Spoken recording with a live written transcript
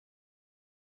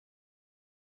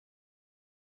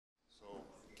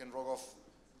Ken Rogoff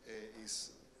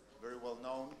is very well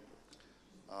known.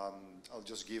 I'll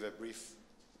just give a brief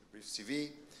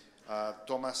CV.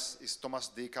 Thomas is Thomas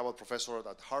D. Cabot Professor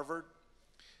at Harvard.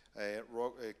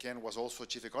 Ken was also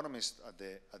chief economist at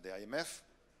the IMF.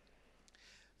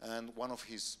 And one of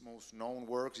his most known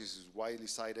works is his widely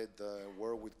cited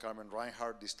work with Carmen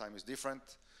Reinhart, This Time is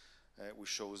Different, which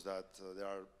shows that there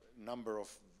are a number of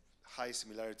high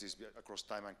similarities across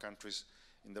time and countries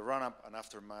in the run-up and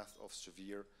aftermath of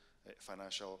severe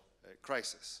financial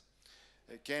crisis.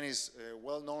 Ken is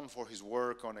well known for his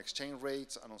work on exchange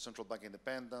rates and on central bank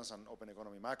independence and open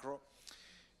economy macro.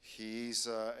 He is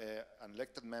an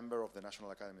elected member of the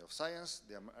National Academy of Science,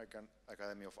 the American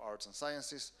Academy of Arts and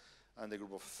Sciences, and the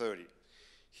Group of 30.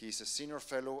 He is a senior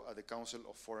fellow at the Council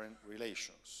of Foreign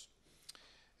Relations.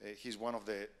 He's one of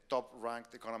the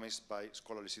top-ranked economists by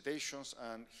scholarly citations,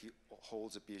 and he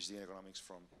holds a PhD in economics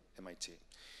from MIT.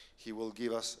 He will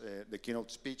give us the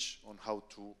keynote speech on how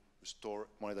to restore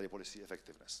monetary policy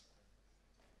effectiveness.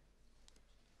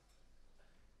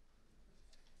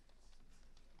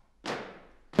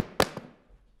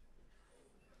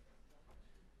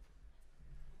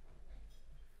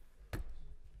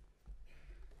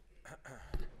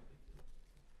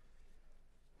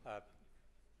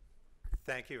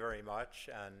 Thank you very much,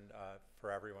 and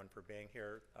for everyone for being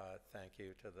here. Thank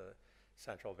you to the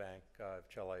Central Bank of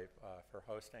Chile for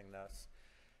hosting this.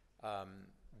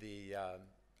 The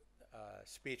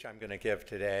speech I'm going to give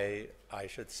today, I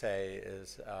should say,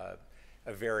 is a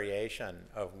variation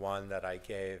of one that I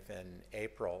gave in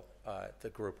April at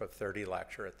the Group of 30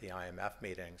 lecture at the IMF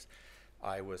meetings.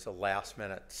 I was a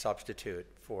last-minute substitute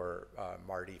for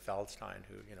Marty Feldstein,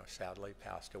 who sadly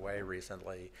passed away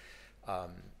recently.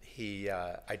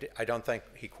 I don't think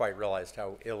he quite realized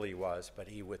how ill he was, but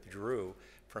he withdrew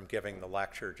from giving the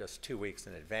lecture just 2 weeks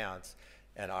in advance,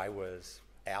 and I was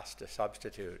asked to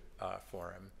substitute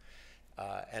for him.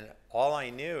 And all I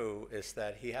knew is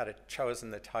that he had chosen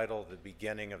the title The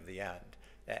Beginning of the End.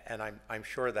 And I'm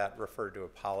sure that referred to a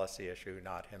policy issue,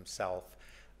 not himself,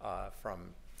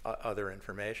 from other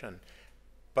information.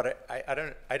 But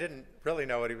I didn't really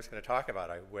know what he was going to talk about.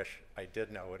 I wish I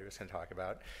did know what he was going to talk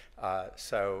about.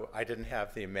 So I didn't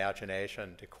have the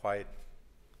imagination to quite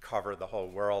cover the whole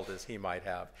world as he might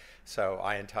have. So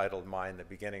I entitled mine The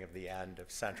Beginning of the End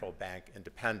of Central Bank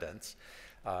Independence,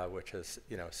 which has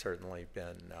certainly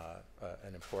been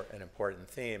an important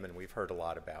theme, and we've heard a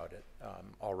lot about it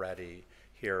already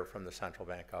here from the central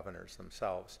bank governors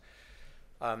themselves.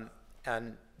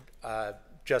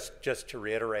 Just to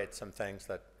reiterate some things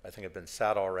that I think have been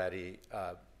said already,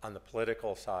 on the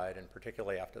political side, and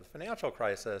particularly after the financial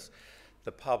crisis,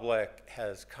 the public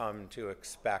has come to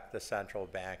expect the central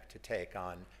bank to take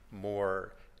on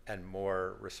more and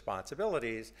more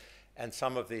responsibilities, and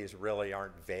some of these really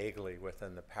aren't vaguely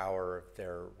within the power of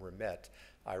their remit.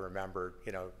 I remember,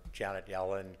 Janet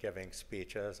Yellen giving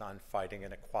speeches on fighting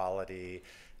inequality,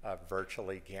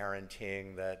 virtually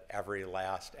guaranteeing that every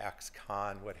last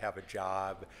ex-con would have a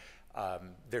job.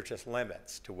 There are just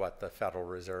limits to what the Federal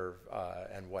Reserve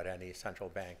and what any central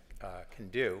bank can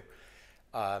do.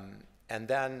 And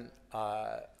then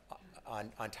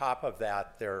on top of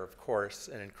that, there are, of course,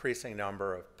 an increasing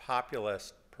number of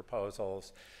populist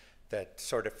proposals that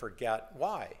sort of forget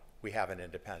why we have an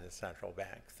independent central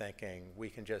bank, thinking we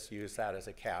can just use that as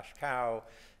a cash cow,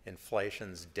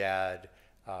 inflation's dead,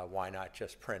 why not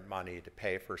just print money to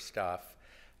pay for stuff?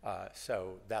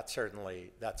 So that's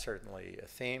certainly a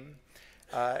theme.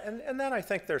 And then I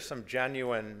think there's some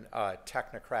genuine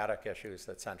technocratic issues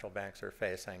that central banks are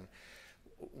facing.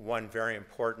 One very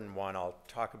important one I'll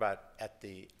talk about at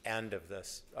the end of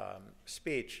this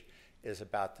speech is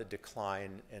about the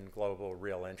decline in global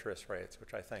real interest rates,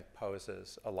 which I think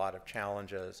poses a lot of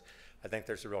challenges. I think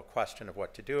there's a real question of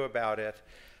what to do about it.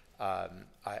 I'm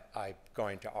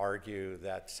going to argue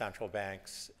that central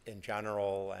banks in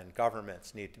general and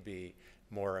governments need to be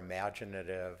more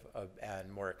imaginative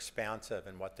and more expansive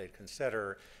in what they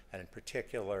consider, and in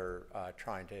particular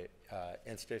trying to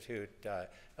institute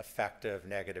effective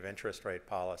negative interest rate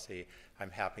policy.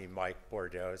 I'm happy Mike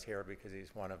Bordeaux is here because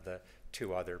he's one of the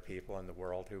 2 other people in the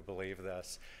world who believe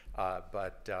this,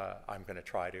 but I'm going to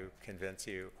try to convince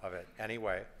you of it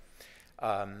anyway.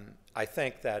 I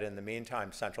think that in the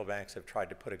meantime, central banks have tried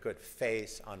to put a good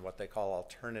face on what they call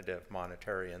alternative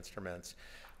monetary instruments,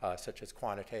 such as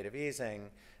quantitative easing,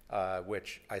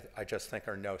 which I just think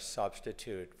are no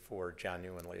substitute for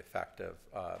genuinely effective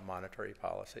monetary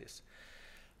policies.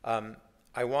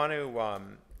 I want to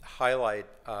highlight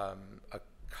a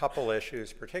couple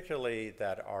issues, particularly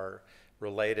that are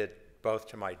related both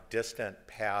to my distant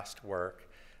past work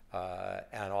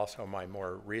and also my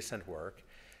more recent work.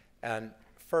 And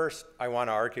first, I want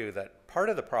to argue that part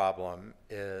of the problem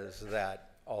is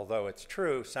that although it's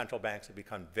true, central banks have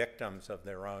become victims of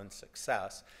their own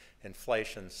success.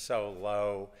 Inflation's so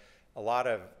low, a lot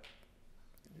of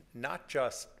not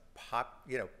just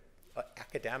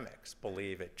academics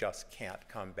believe it just can't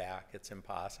come back. It's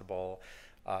impossible.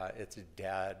 It's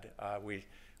dead.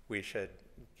 We should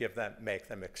make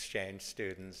them exchange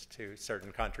students to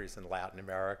certain countries in Latin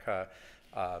America,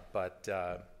 but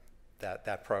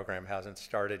that program hasn't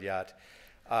started yet.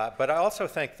 But I also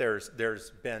think there's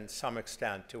been some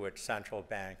extent to which central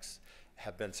banks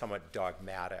have been somewhat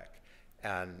dogmatic.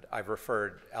 And I've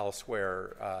referred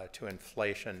elsewhere to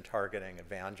inflation targeting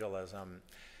evangelism,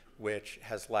 which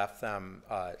has left them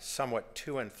somewhat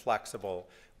too inflexible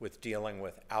with dealing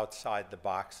with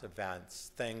outside-the-box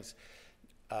events, things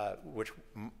which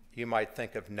you might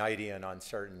think of Knightian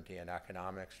uncertainty in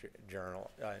economics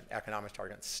economics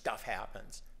jargon. Stuff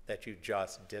happens that you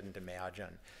just didn't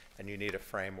imagine, and you need a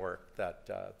framework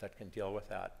that can deal with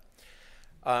that.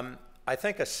 I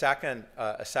think a second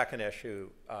issue,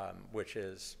 which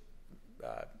is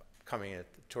coming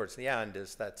towards the end,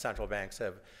 is that central banks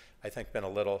have, I think, been a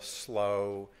little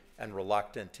slow and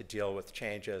reluctant to deal with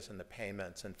changes in the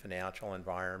payments and financial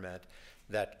environment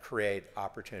that create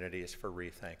opportunities for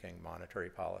rethinking monetary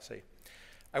policy.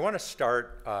 I want to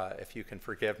start, if you can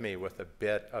forgive me, with a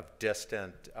bit of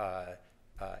distant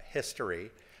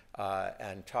history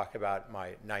and talk about my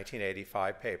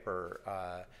 1985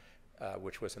 paper,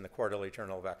 which was in the Quarterly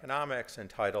Journal of Economics,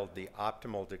 entitled "The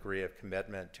Optimal Degree of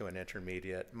Commitment to an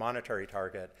Intermediate Monetary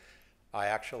Target." I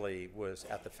actually was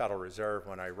at the Federal Reserve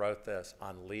when I wrote this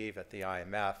on leave at the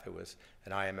IMF. It was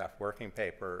an IMF working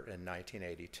paper in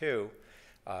 1982,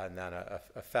 and then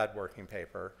a Fed working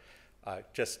paper.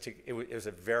 It was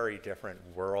a very different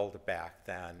world back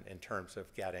then in terms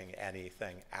of getting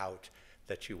anything out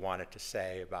that you wanted to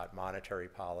say about monetary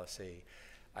policy.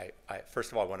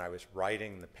 First of all, when I was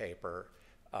writing the paper,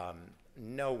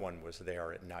 no one was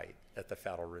there at night at the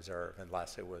Federal Reserve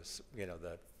unless it was,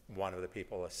 one of the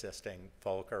people assisting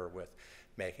Volcker with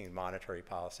making monetary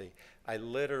policy. I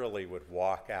literally would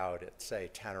walk out at, say,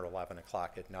 10 or 11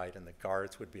 o'clock at night, and the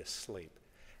guards would be asleep.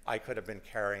 I could have been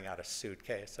carrying out a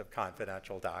suitcase of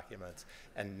confidential documents,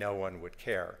 and no one would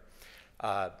care.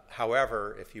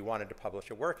 However, if you wanted to publish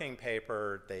a working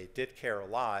paper, they did care a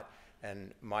lot.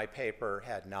 And my paper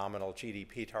had nominal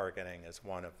GDP targeting as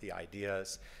one of the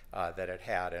ideas that it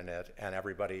had in it. And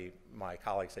everybody, my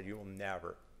colleagues, said, "You will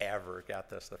never, ever get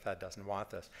this. The Fed doesn't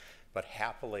want this." But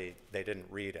happily, they didn't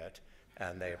read it,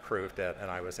 and they approved it,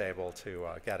 and I was able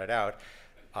to get it out.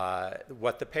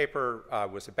 What the paper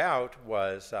was about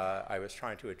was I was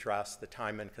trying to address the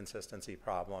time inconsistency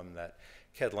problem that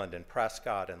Kydland and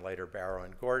Prescott and later Barrow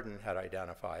and Gordon had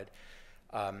identified.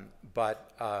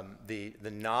 But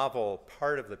the novel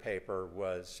part of the paper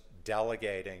was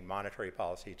delegating monetary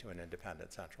policy to an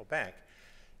independent central bank.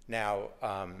 Now,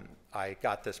 I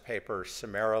got this paper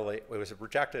summarily. It was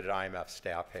rejected at IMF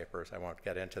staff papers. I won't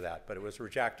get into that, but it was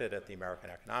rejected at the American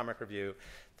Economic Review,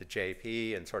 the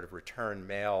JP, and sort of return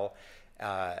mail.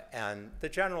 And the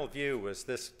general view was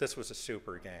this was a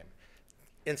super game.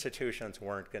 Institutions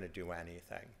weren't going to do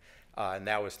anything. And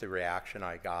that was the reaction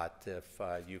I got. If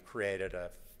you created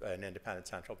an independent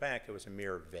central bank, it was a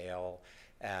mere veil,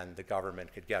 and the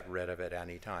government could get rid of it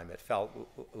any time it felt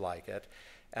like it.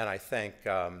 And I think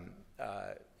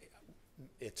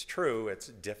it's true, it's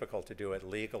difficult to do it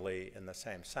legally in the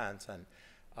same sense. And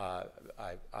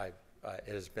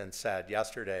it has been said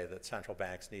yesterday that central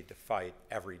banks need to fight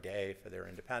every day for their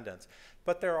independence.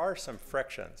 But there are some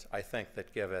frictions, I think,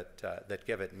 that give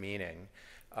it meaning.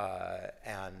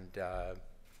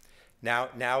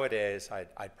 Nowadays,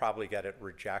 I'd probably get it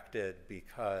rejected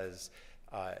because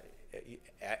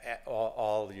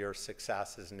all your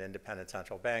success as an independent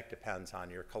central bank depends on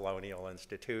your colonial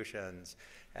institutions,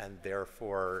 and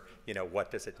therefore,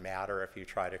 what does it matter if you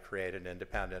try to create an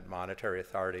independent monetary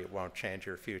authority? It won't change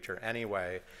your future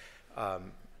anyway.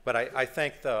 But I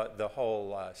think the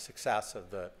whole success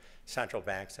of the central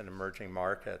banks in emerging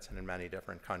markets and in many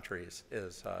different countries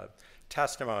is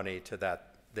testimony to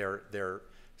that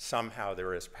somehow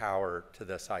there is power to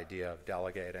this idea of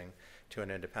delegating to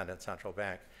an independent central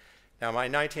bank. Now, my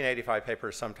 1985 paper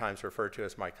is sometimes referred to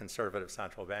as my conservative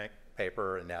central bank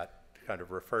paper, and that kind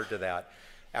of referred to that.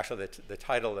 Actually, the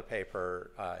title of the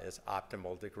paper is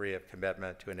Optimal Degree of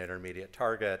Commitment to an Intermediate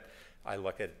Target. I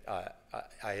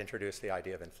introduce the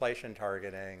idea of inflation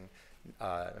targeting,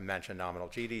 mention nominal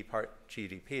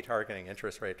GDP targeting,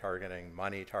 interest rate targeting,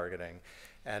 money targeting.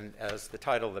 And as the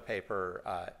title of the paper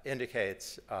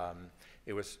indicates,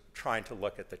 it was trying to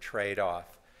look at the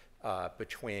trade-off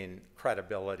between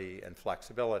credibility and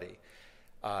flexibility.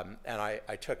 And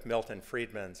I took Milton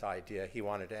Friedman's idea. He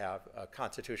wanted to have a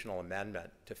constitutional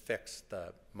amendment to fix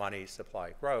the money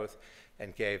supply growth,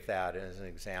 and gave that as an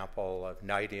example of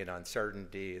Knightian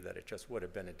uncertainty, that it just would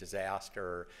have been a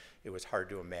disaster. It was hard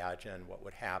to imagine what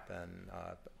would happen,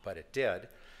 but it did.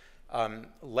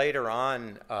 Later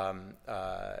on,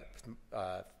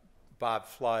 Bob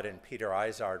Flood and Peter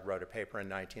Izard wrote a paper in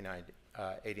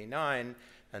 1989,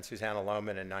 and Susanna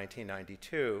Lohman in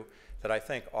 1992, that I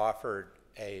think offered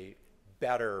a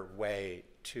better way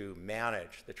to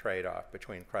manage the trade-off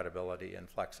between credibility and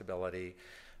flexibility.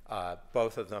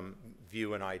 Both of them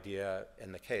view an idea,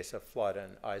 in the case of Flood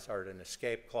and Izard, an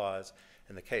escape clause.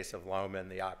 In the case of Lohman,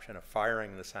 the option of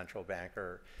firing the central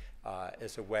banker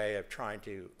is a way of trying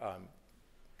to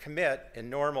commit in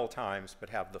normal times, but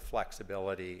have the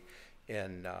flexibility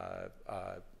in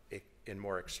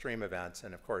more extreme events.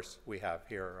 And of course, we have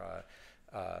here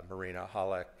Marina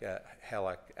Halleck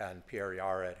and Pierre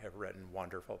Yared have written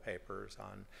wonderful papers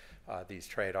on these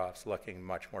trade-offs, looking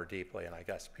much more deeply, and I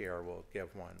guess Pierre will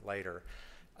give one later.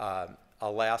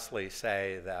 I'll lastly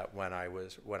say that when I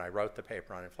wrote the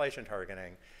paper on inflation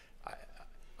targeting,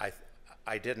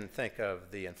 I didn't think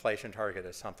of the inflation target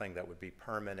as something that would be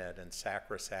permanent and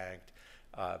sacrosanct,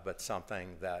 but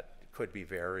something that could be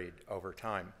varied over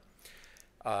time.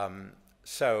 I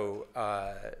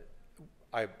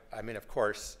mean, of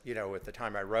course, you know, at the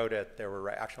time I wrote it, there were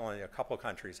actually only a couple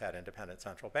countries had independent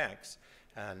central banks,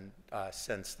 and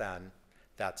since then,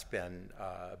 that's been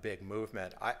a big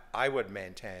movement. I would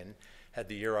maintain, had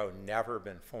the euro never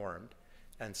been formed,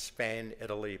 and Spain,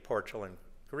 Italy, Portugal, and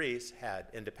Greece had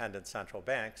independent central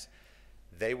banks,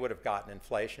 they would have gotten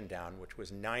inflation down, which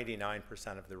was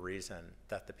 99% of the reason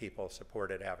that the people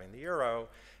supported having the euro,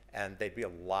 and they'd be a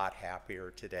lot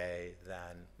happier today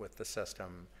than with the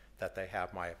system that they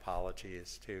have. My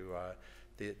apologies to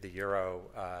the euro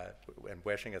and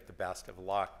wishing it the best of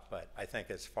luck, but I think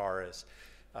as far as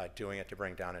doing it to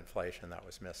bring down inflation, that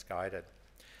was misguided.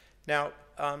 Now,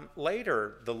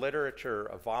 later, the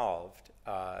literature evolved,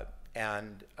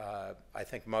 and I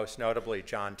think most notably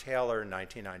John Taylor in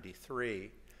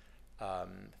 1993,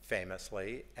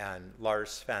 famously, and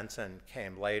Lars Svensson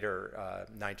came later,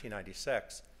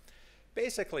 1996,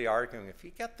 basically arguing if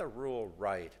you get the rule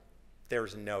right,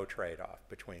 there's no trade-off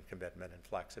between commitment and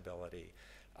flexibility.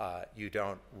 You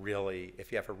don't really,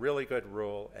 if you have a really good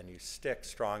rule and you stick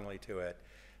strongly to it,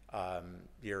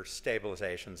 your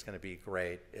stabilization is going to be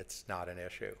great. It's not an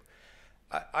issue.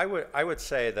 I would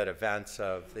say that events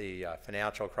of the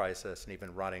financial crisis and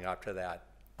even running up to that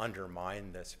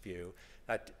undermine this view.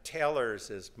 Taylor's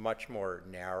is much more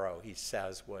narrow. He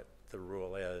says what the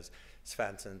rule is.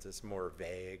 Svensson's is more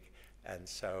vague, and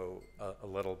so a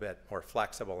little bit more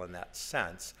flexible in that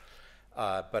sense.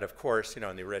 But of course, you know,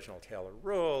 in the original Taylor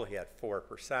rule, he had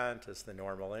 4% as the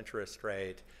normal interest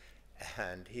rate,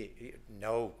 and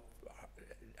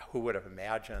who would have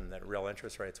imagined that real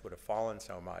interest rates would have fallen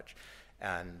so much?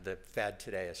 And the Fed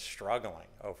today is struggling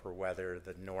over whether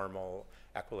the normal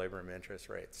equilibrium interest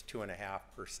rates,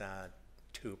 2.5%,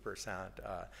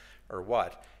 2%, or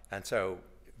what. And so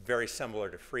very similar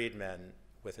to Friedman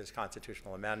with his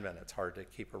constitutional amendment, it's hard to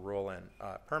keep a rule in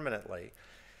permanently.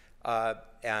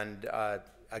 Again,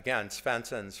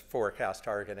 Svensson's forecast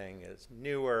targeting is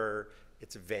newer.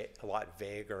 It's a lot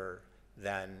vaguer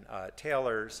than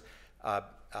Taylor's.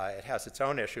 It has its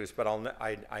own issues, but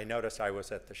I noticed I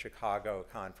was at the Chicago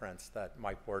conference that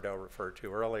Mike Bordeaux referred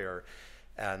to earlier,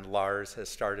 and Lars has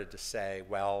started to say,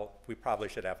 well, we probably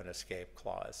should have an escape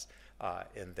clause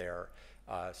in there.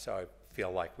 So I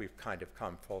feel like we've kind of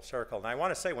come full circle. And I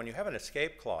want to say, when you have an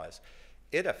escape clause,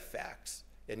 it affects,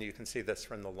 and you can see this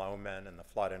from the Lohman and the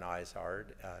Flood and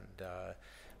Izard and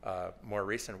more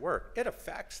recent work, it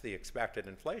affects the expected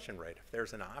inflation rate. If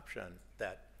there's an option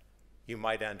that you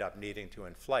might end up needing to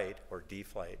inflate or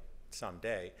deflate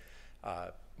someday,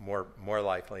 more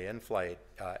likely inflate,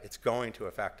 it's going to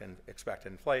affect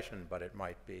expected inflation, but it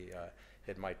might be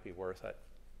worth it.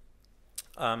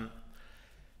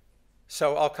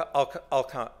 So I'll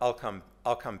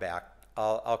come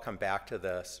back to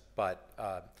this, but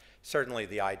certainly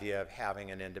the idea of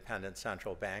having an independent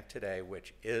central bank today,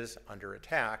 which is under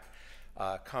attack,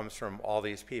 comes from all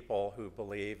these people who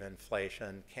believe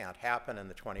inflation can't happen in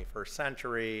the 21st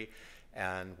century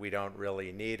and we don't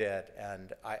really need it.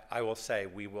 And I will say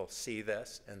we will see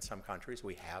this in some countries.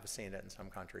 We have seen it in some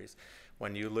countries.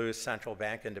 When you lose central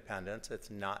bank independence, it's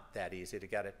not that easy to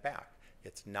get it back.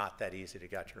 It's not that easy to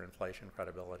get your inflation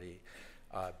credibility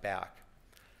back.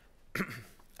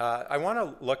 I want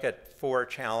to look at 4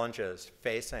 challenges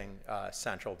facing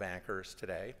central bankers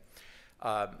today.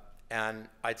 And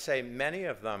I'd say many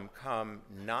of them come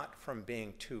not from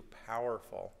being too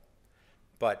powerful,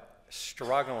 but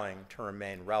struggling to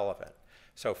remain relevant.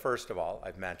 So first of all,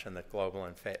 I've mentioned that global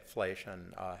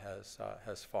inflation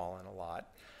has fallen a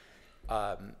lot.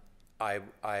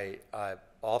 I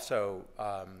also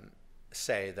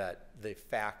say that the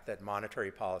fact that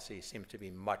monetary policy seems to be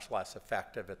much less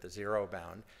effective at the zero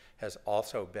bound has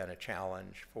also been a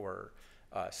challenge for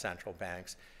central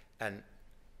banks. And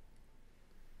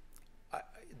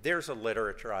there's a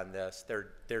literature on this. There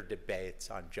are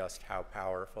debates on just how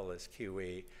powerful is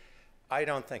QE. I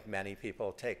don't think many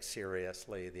people take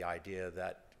seriously the idea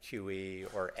that QE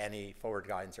or any forward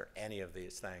guidance or any of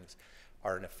these things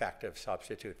are an effective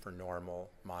substitute for normal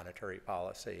monetary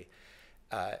policy.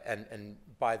 And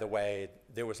by the way,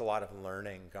 there was a lot of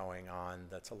learning going on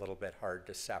that's a little bit hard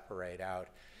to separate out.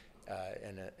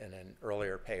 In an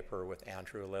earlier paper with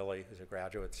Andrew Lilly, who's a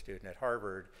graduate student at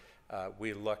Harvard,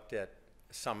 we looked at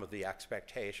some of the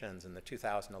expectations in the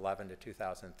 2011 to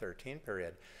 2013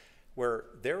 period, where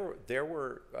there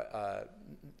were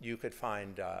you could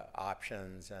find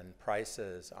options and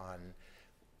prices on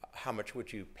how much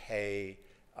would you pay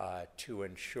to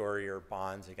insure your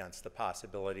bonds against the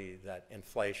possibility that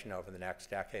inflation over the next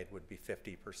decade would be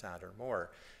 50% or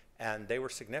more, and they were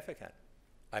significant.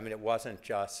 I mean, it wasn't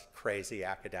just crazy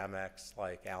academics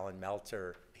like Alan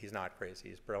Meltzer. He's not crazy,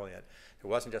 he's brilliant. It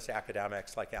wasn't just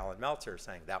academics like Alan Meltzer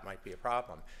saying that might be a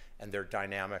problem, and there are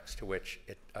dynamics to which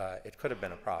it could have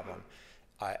been a problem.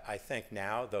 I think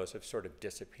now those have sort of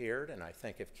disappeared, and I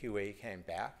think if QE came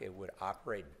back, it would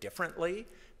operate differently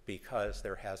because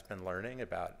there has been learning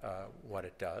about what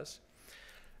it does.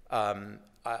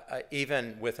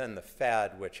 Even within the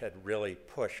Fed, which had really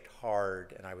pushed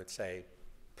hard, and I would say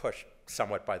pushed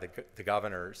somewhat by the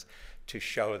governors to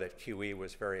show that QE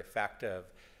was very effective,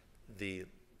 the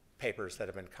papers that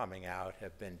have been coming out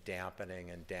have been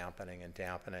dampening and dampening and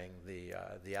dampening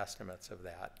the estimates of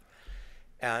that.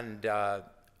 And a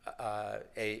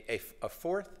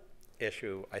fourth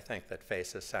issue, I think, that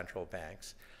faces central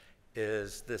banks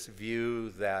is this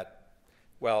view that,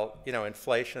 well, you know,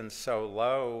 inflation's so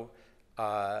low,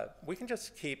 we can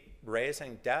just keep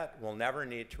raising debt. We'll never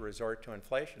need to resort to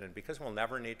inflation. And because we'll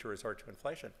never need to resort to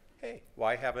inflation, hey,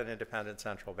 why have an independent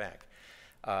central bank?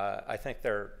 I think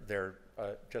there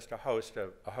are just a host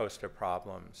of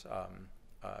problems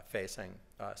facing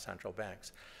central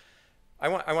banks. I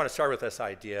want to start with this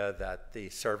idea that the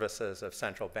services of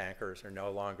central bankers are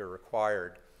no longer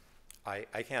required.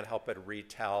 I can't help but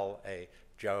retell a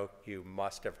joke you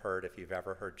must have heard if you've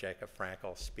ever heard Jacob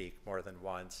Frankl speak more than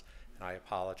once. And I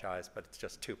apologize, but it's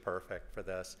just too perfect for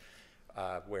this,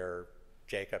 where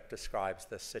Jacob describes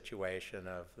this situation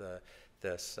of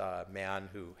this man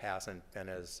who hasn't been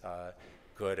as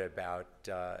good about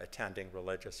attending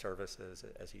religious services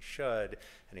as he should,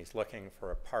 and he's looking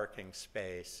for a parking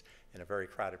space in a very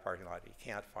crowded parking lot. He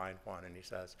can't find one, and he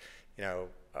says, you know,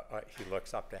 he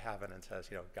looks up to heaven and says,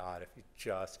 you know, God, if you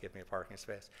just give me a parking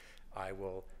space, I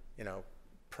will, you know,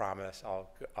 promise I'll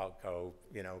go,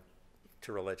 you know,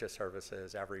 to religious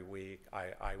services every week.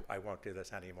 I won't do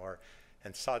this anymore.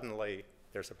 And suddenly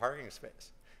there's a parking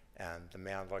space, and the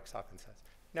man looks up and says,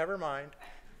 never mind.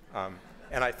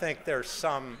 And I think there's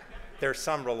some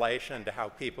relation to how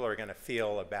people are going to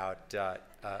feel about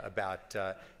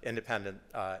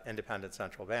independent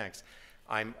central banks.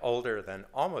 I'm older than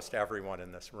almost everyone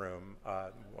in this room,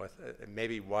 with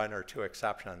maybe one or two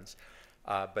exceptions.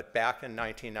 But back in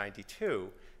 1992,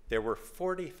 there were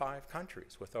 45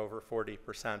 countries with over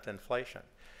 40% inflation.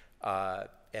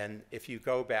 And if you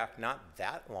go back not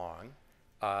that long,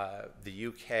 the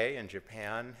UK and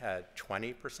Japan had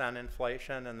 20%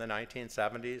 inflation in the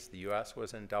 1970s. The US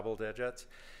was in double digits.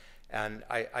 And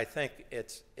I think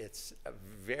it's a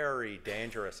very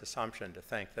dangerous assumption to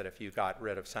think that if you got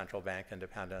rid of central bank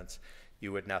independence,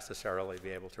 you would necessarily be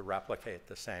able to replicate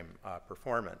the same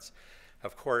performance.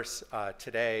 Of course,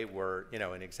 today we're, you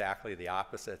know, in exactly the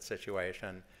opposite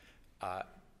situation.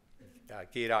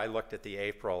 Gita, I looked at the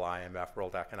April IMF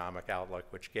World Economic Outlook,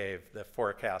 which gave the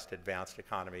forecast advanced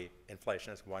economy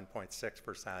inflation as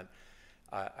 1.6%.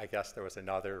 I guess there was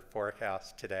another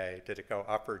forecast today. Did it go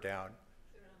up or down?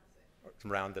 It's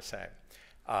around the same.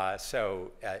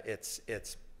 So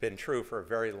it's been true for a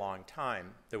very long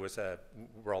time. There was a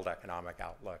World Economic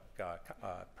Outlook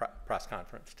press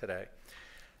conference today,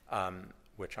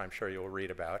 which I'm sure you'll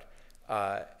read about.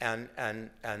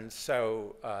 And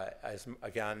so, as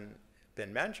again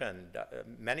been mentioned,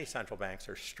 many central banks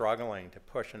are struggling to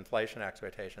push inflation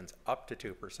expectations up to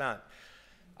 2%.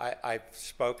 I've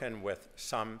spoken with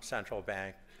some central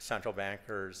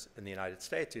bankers in the United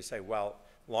States who say, well,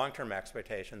 long-term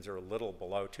expectations are a little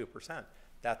below 2%.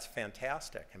 That's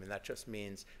fantastic. I mean, that just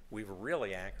means we've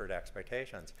really anchored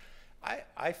expectations.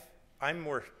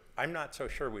 I'm not so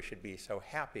sure we should be so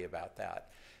happy about that,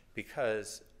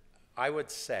 because I would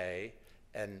say,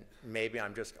 and maybe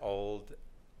I'm just old,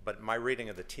 but my reading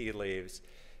of the tea leaves,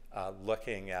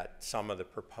 looking at some of the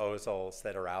proposals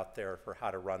that are out there for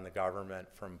how to run the government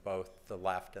from both the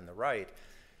left and the right,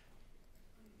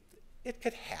 it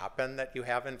could happen that you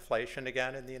have inflation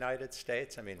again in the United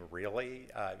States. I mean, really,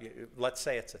 let's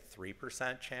say it's a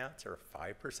 3% chance or a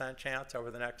 5% chance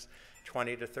over the next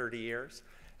 20 to 30 years.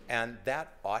 And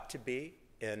that ought to be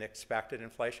in expected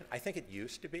inflation. I think it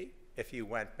used to be, if you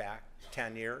went back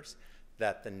 10 years,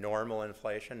 that the normal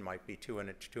inflation might be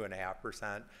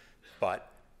 2.5%.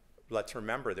 But let's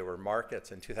remember, there were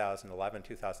markets in 2011,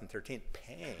 2013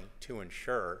 paying to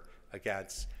insure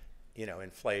against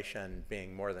inflation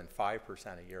being more than 5%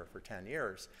 a year for 10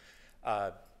 years.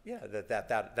 Yeah,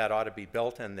 that ought to be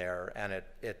built in there, and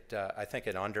I think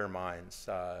it undermines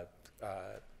the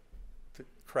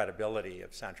credibility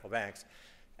of central banks.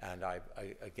 And I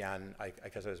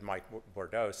guess as Mike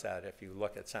Bordeaux said, if you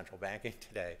look at central banking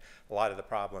today, a lot of the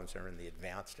problems are in the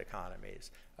advanced economies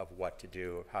of what to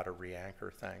do, of how to re-anchor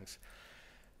things.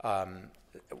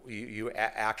 You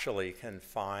actually can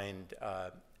find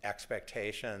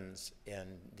expectations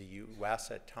in the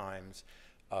US at times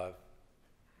of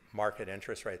market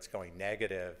interest rates going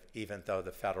negative, even though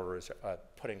the Federal Reserve,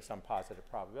 putting some positive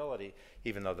probability,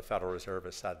 even though the Federal Reserve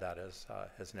has said that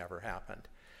has never happened.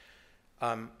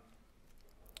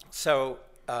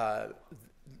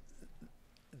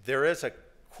 There is a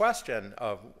question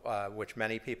of which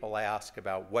many people ask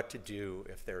about what to do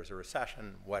if there's a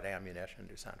recession. What ammunition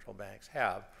do central banks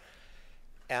have?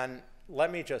 And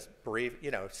let me just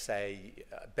say,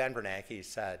 Ben Bernanke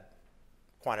said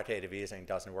quantitative easing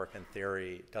doesn't work in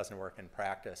theory, doesn't work in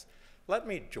practice. Let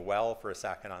me dwell for a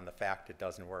second on the fact it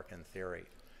doesn't work in theory.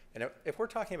 And if we're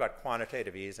talking about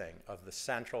quantitative easing of the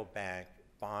central bank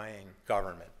buying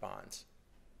government bonds,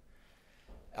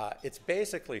 it's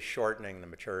basically shortening the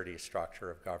maturity structure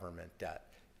of government debt.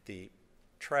 The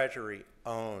Treasury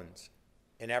owns,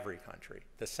 in every country,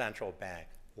 the central bank,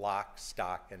 lock,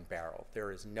 stock, and barrel.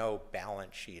 There is no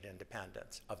balance sheet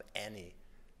independence of any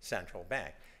central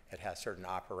bank. It has certain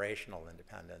operational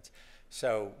independence.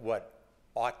 So what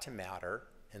ought to matter,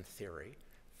 in theory,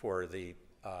 for the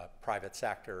private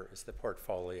sector is the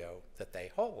portfolio that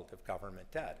they hold of government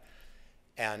debt.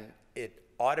 And it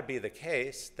ought to be the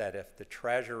case that if the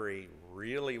Treasury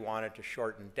really wanted to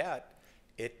shorten debt,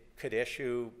 it could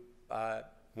issue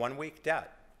 1 week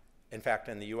debt. In fact,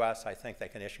 in the US, I think they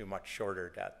can issue much shorter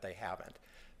debt. They haven't.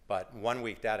 But 1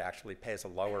 week debt actually pays a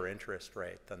lower interest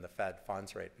rate than the Fed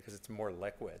funds rate because it's more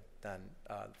liquid than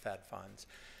Fed funds.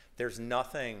 There's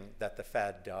nothing that the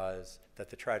Fed does that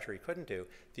the Treasury couldn't do.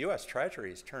 The US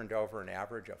Treasury's turned over an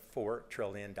average of $4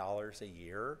 trillion a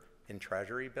year in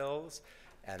Treasury bills.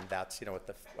 And that's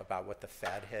about what the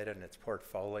Fed hid in its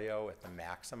portfolio at the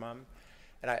maximum.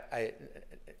 And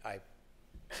I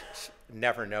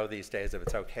never know these days if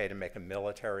it's okay to make a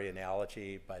military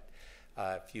analogy, but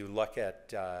if you look at,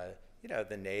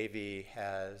 the Navy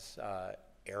has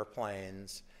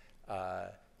airplanes,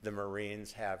 the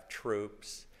Marines have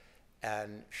troops,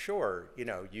 and sure,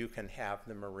 you can have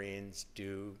the Marines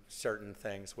do certain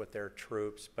things with their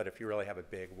troops, but if you really have a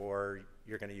big war,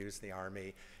 you're going to use the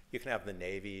Army. You can have the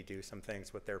Navy do some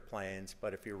things with their planes,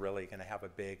 but if you're really going to have a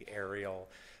big aerial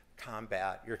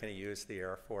combat, you're going to use the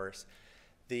Air Force.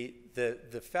 The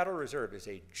Federal Reserve is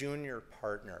a junior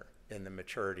partner in the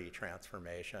maturity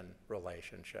transformation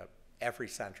relationship. Every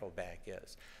central bank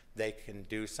is. They can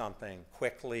do something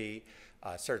quickly,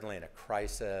 certainly in a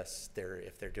crisis.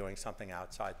 If they're doing something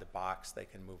outside the box, they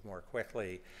can move more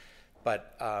quickly.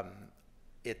 But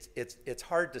it's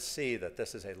hard to see that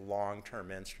this is a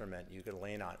long-term instrument you could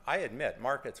lean on. I admit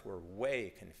markets were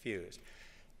way confused.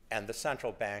 And the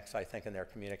central banks, I think, in their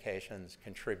communications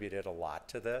contributed a lot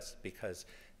to this because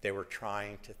they were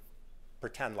trying to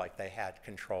pretend like they had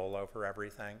control over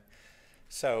everything.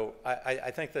 So I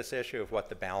think this issue of what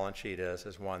the balance sheet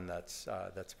is one that's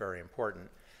very important.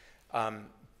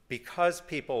 Because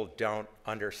people don't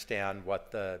understand what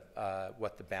the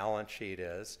balance sheet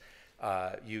is,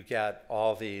 you get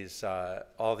all these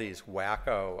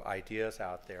wacko ideas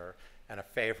out there. And a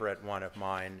favorite one of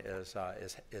mine is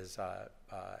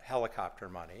helicopter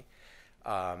money.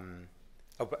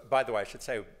 By the way,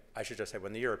 I should just say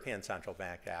when the European Central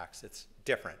Bank acts, it's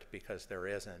different because there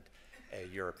isn't a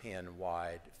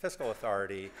European-wide fiscal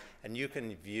authority, and you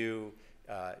can view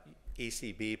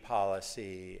ECB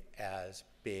policy as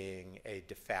being a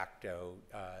de facto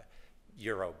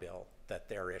euro bill that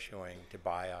they're issuing to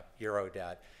buy up euro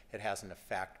debt. It has an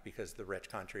effect because the rich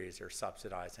countries are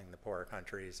subsidizing the poorer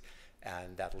countries,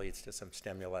 and that leads to some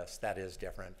stimulus. That is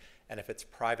different. And if it's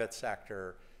private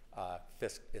sector,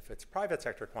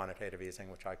 quantitative easing,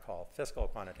 which I call fiscal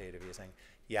quantitative easing,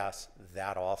 yes,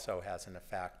 that also has an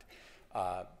effect.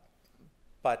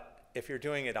 But if you're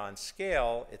doing it on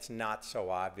scale, it's not so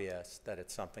obvious that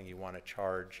it's something you want to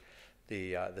charge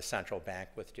the central bank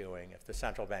with doing. If the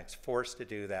central bank's forced to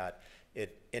do that,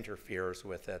 it interferes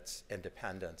with its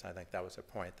independence. I think that was a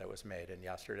point that was made in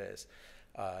yesterday's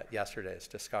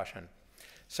discussion.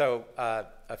 So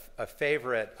a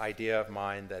favorite idea of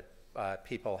mine that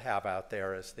people have out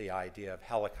there is the idea of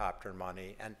helicopter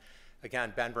money. And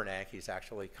again, Ben Bernanke's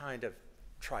actually kind of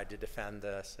tried to defend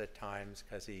this at times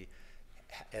because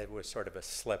it was sort of a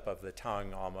slip of the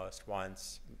tongue almost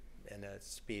once in a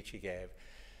speech he gave.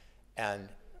 And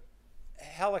the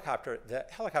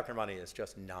helicopter money is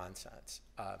just nonsense.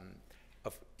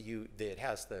 It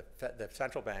has the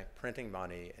central bank printing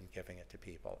money and giving it to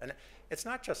people. And it's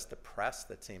not just the press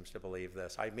that seems to believe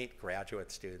this. I meet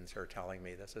graduate students who are telling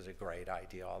me this is a great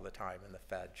idea all the time and the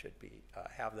Fed should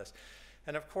have this.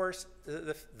 And of course,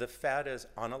 the Fed is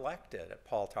unelected.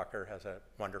 Paul Tucker has a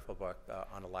wonderful book,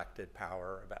 Unelected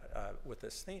Power, with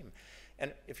this theme.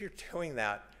 And if you're doing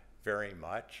that very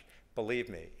much, believe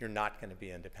me, you're not going to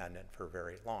be independent for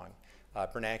very long.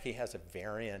 Bernanke has a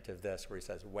variant of this where he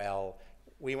says, well,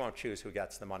 we won't choose who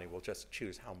gets the money, we'll just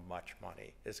choose how much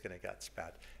money is going to get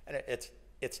spent. And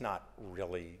it's not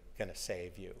really going to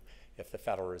save you if the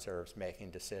Federal Reserve's making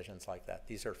decisions like that.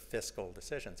 These are fiscal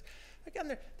decisions.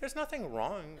 Again, there's nothing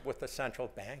wrong with the central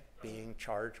bank being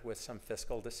charged with some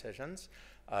fiscal decisions,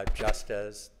 just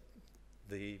as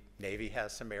the Navy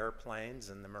has some airplanes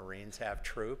and the Marines have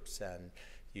troops, and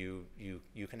you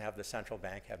can have the central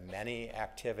bank have many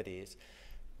activities.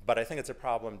 But I think it's a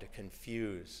problem to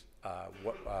confuse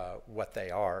what they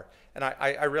are. And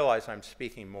I realize I'm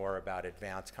speaking more about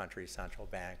advanced country central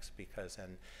banks because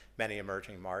in many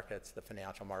emerging markets, the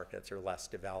financial markets are less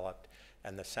developed,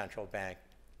 and the central bank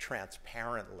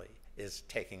transparently is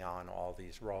taking on all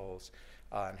these roles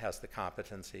and has the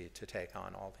competency to take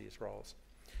on all these roles.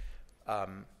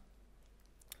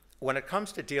 When it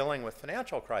comes to dealing with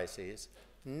financial crises,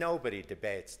 nobody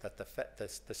debates that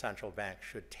the central bank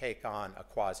should take on a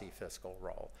quasi-fiscal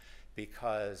role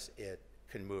because it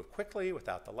can move quickly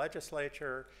without the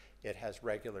legislature, it has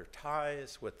regular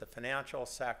ties with the financial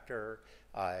sector,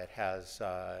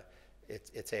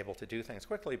 it's able to do things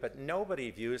quickly, but nobody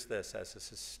views this as a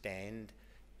sustained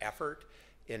effort.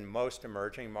 In most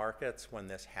emerging markets, when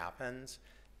this happens,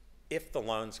 if the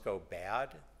loans go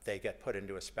bad, they get put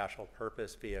into a special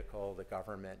purpose vehicle, the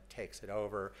government takes it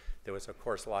over. There was, of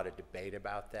course, a lot of debate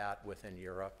about that within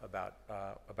Europe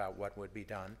about what would be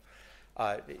done.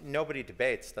 Nobody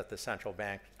debates that the central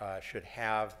bank should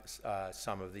have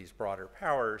some of these broader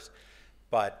powers,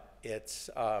 but it's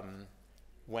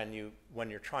when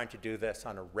you're trying to do this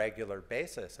on a regular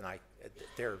basis, and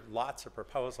there are lots of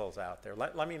proposals out there.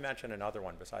 Let me mention another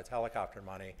one besides helicopter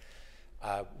money.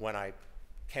 When I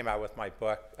came out with my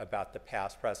book about the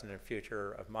past, present, and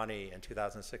future of money in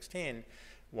 2016,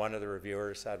 one of the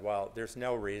reviewers said, well, there's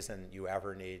no reason you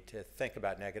ever need to think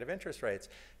about negative interest rates,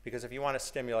 because if you want to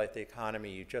stimulate the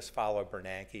economy, you just follow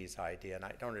Bernanke's idea, and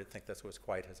I don't really think this was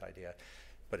quite his idea,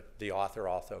 but the author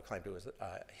also claimed it was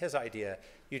his idea.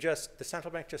 The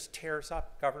central bank just tears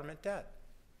up government debt.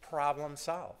 Problem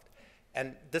solved.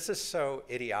 And this is so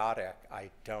idiotic, I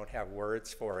don't have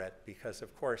words for it, because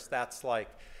of course that's like,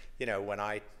 when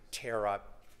I tear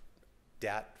up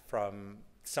debt from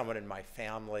someone in my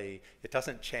family, it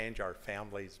doesn't change our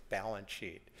family's balance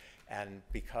sheet. And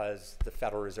because the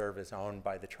Federal Reserve is owned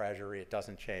by the Treasury, it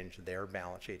doesn't change their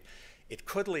balance sheet. It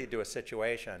could lead to a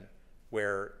situation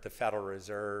where the Federal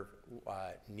Reserve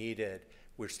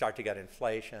we start to get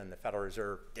inflation, the Federal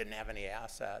Reserve didn't have any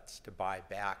assets to buy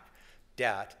back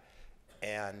debt,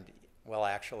 and well,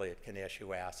 actually, it can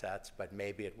issue assets, but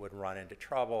maybe it would run into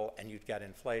trouble and you'd get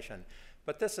inflation.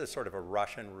 But this is sort of a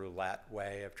Russian roulette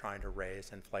way of trying to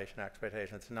raise inflation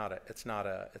expectations. It's not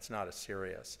a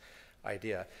serious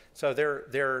idea. So there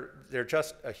are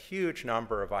just a huge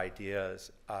number of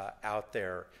ideas out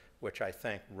there which I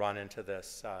think run into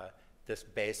this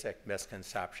basic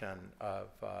misconception of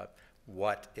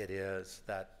what it is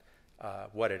that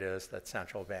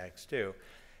central banks do.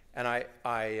 And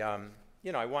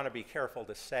I want to be careful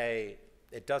to say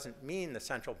it doesn't mean the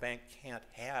central bank can't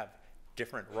have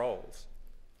different roles.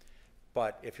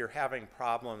 But if you're having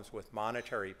problems with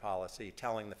monetary policy,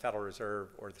 telling the Federal Reserve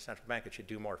or the central bank it should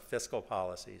do more fiscal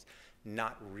policies,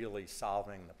 not really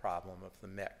solving the problem of the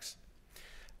mix.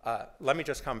 Let me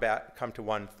just come to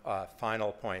one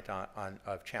final point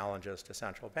of challenges to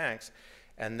central banks,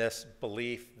 and this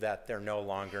belief that they're no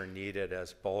longer needed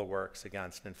as bulwarks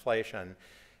against inflation.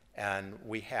 And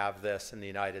we have this in the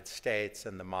United States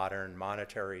in the modern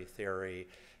monetary theory,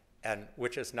 and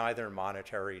which is neither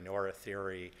monetary nor a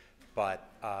theory, but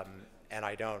and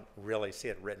I don't really see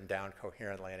it written down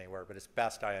coherently anywhere, but as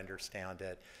best I understand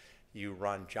it, you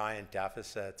run giant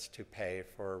deficits to pay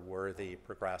for worthy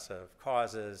progressive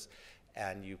causes,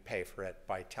 and you pay for it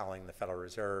by telling the Federal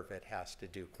Reserve it has to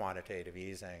do quantitative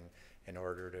easing in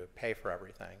order to pay for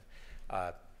everything.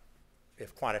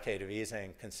 If quantitative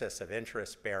easing consists of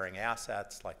interest-bearing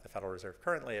assets like the Federal Reserve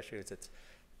currently issues, it's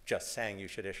just saying you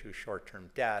should issue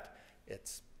short-term debt.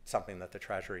 It's something that the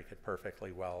Treasury could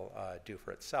perfectly well do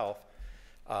for itself.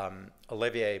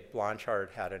 Olivier Blanchard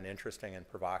had an interesting and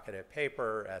provocative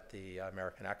paper at the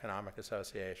American Economic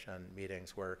Association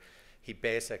meetings where he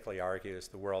basically argues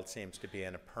the world seems to be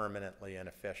in a permanently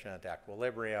inefficient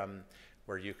equilibrium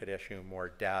where you could issue more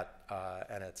debt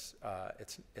and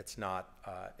it's not,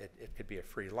 it could be a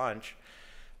free lunch.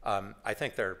 I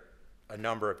think there are a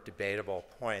number of debatable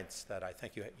points that I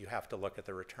think you have to look at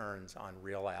the returns on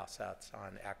real assets,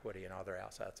 on equity and other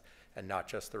assets, and not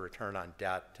just the return on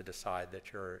debt to decide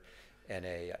that you're in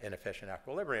a inefficient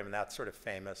equilibrium. And that's sort of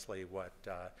famously what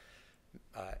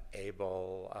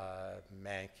Abel,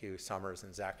 Mankiw, Summers,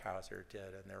 and Zeckhauser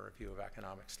did in their Review of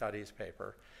Economic Studies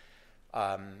paper.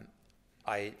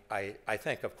 I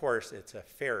think, of course, it's a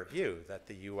fair view that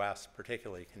the US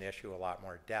particularly can issue a lot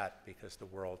more debt because the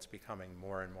world's becoming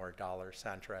more and more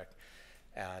dollar-centric.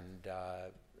 And,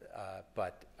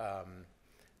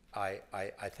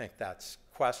 I think that's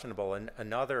questionable. And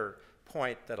another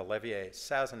point that Olivier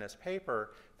says in his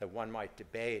paper that one might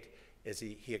debate is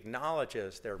he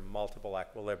acknowledges there are multiple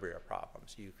equilibria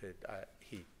problems. You could,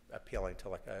 he appealing to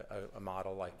like a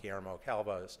model like Guillermo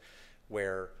Calvo's,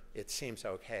 where it seems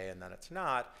okay and then it's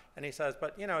not. And he says,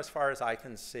 but you know, as far as I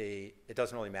can see, it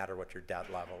doesn't really matter what your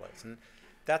debt level is. And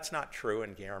that's not true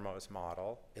in Guillermo's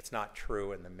model. It's not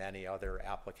true in the many other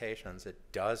applications. It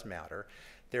does matter.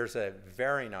 There's a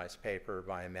very nice paper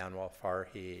by Emmanuel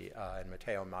Farhi and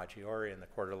Matteo Maggiore in the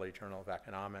Quarterly Journal of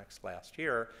Economics last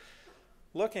year,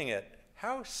 looking at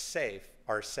how safe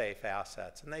are safe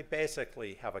assets. And they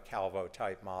basically have a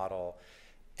Calvo-type model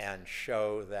and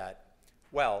show that,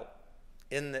 well,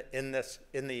 in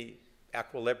the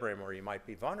equilibrium where you might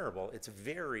be vulnerable, it's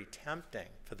very tempting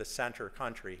for the center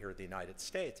country here, the United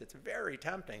States, it's very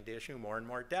tempting to issue more and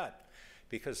more debt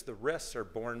because the risks are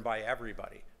borne by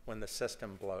everybody when the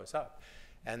system blows up.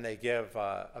 And they give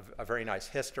a very nice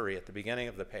history at the beginning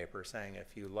of the paper saying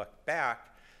if you look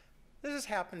back, this has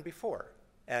happened before,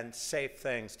 and safe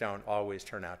things don't always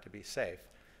turn out to be safe.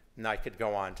 And I could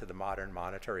go on to the modern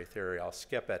monetary theory, I'll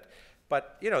skip it.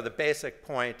 But you know, the basic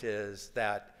point is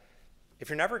that if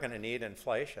you're never going to need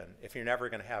inflation, if you're never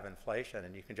going to have inflation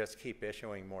and you can just keep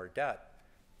issuing more debt,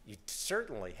 you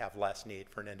certainly have less need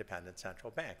for an independent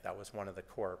central bank. That was one of the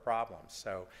core problems.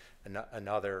 So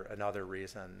another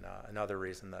reason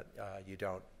that you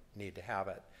don't need to have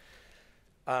it.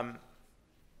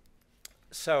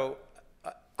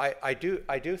 I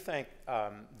do think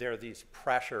there are these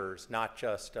pressures, not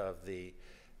just of the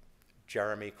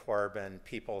Jeremy Corbyn,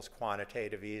 people's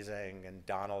quantitative easing, and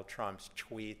Donald Trump's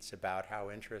tweets about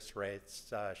how interest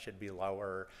rates should be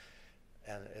lower,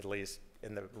 and at least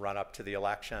in the run-up to the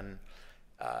election.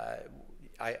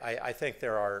 I think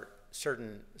there are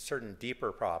certain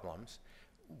deeper problems.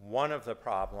 One of the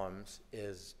problems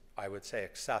is, I would say,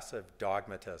 excessive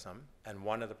dogmatism, and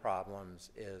one of the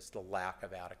problems is the lack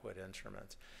of adequate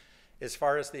instruments. As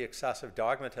far as the excessive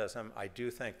dogmatism, I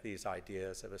do think these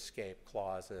ideas of escape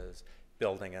clauses,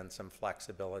 building in some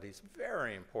flexibility is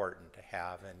very important to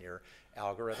have in your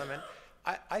algorithm. And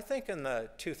I think in the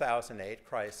 2008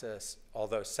 crisis,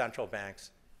 although central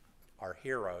banks are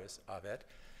heroes of it,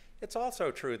 it's also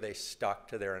true they stuck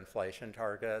to their inflation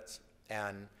targets.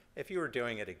 And if you were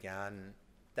doing it again,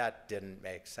 that didn't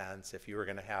make sense. If you were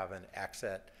going to have an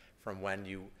exit from when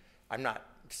you, I'm not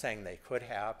saying they could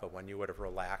have, but when you would have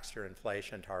relaxed your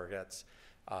inflation targets,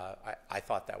 I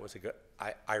thought that was a good,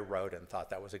 I wrote and thought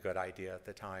that was a good idea at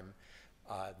the time.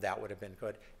 That would have been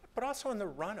good. But also in the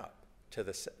run-up to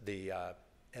the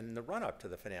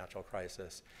financial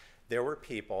crisis, there were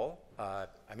people, I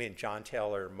mean, John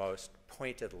Taylor most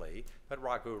pointedly, but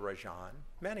Raghu Rajan,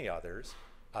 many others.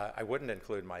 I wouldn't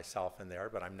include myself in there,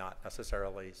 but I'm not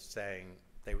necessarily saying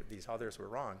these others were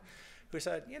wrong, who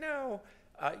said, you know,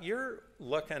 you're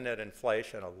looking at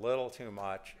inflation a little too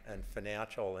much and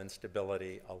financial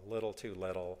instability a little too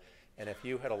little, and if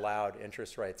you had allowed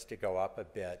interest rates to go up a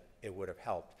bit, it would have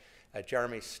helped.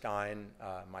 Jeremy Stein,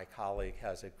 my colleague,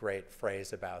 has a great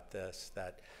phrase about this,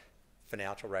 that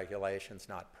financial regulation's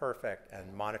not perfect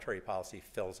and monetary policy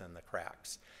fills in the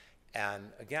cracks.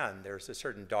 And again, there's a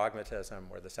certain dogmatism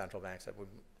where the central bank said, well,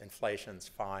 inflation's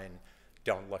fine,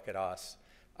 don't look at us.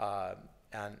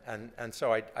 And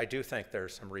so I do think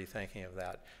there's some rethinking of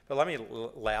that. But let me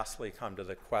lastly come to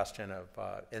the question of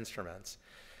instruments.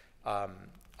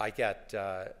 I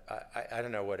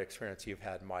don't know what experience you've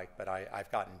had, Mike, but I've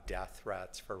gotten death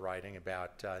threats for writing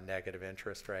about negative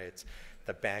interest rates.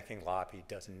 The banking lobby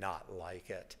does not like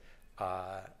it,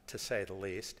 to say the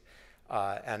least.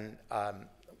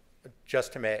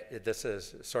 Just to make, this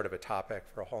is sort of a topic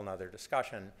for a whole nother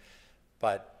discussion,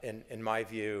 but in my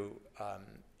view,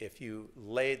 if you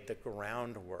laid the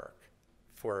groundwork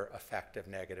for effective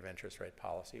negative interest rate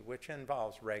policy, which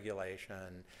involves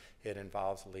regulation, it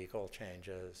involves legal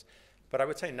changes, but I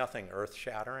would say nothing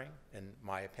earth-shattering, in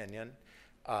my opinion.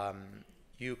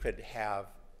 You could have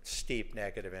steep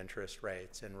negative interest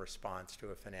rates in response to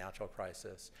a financial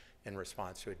crisis, in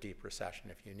response to a deep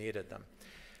recession if you needed them.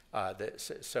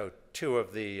 So two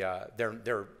of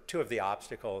the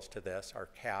obstacles to this are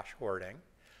cash hoarding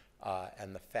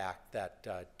and the fact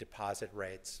that deposit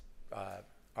rates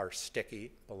are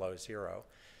sticky below zero.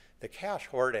 The cash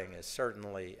hoarding is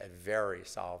certainly a very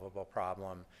solvable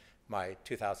problem. My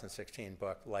 2016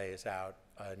 book lays out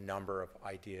a number of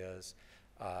ideas.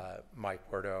 Mike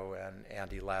Bordeaux and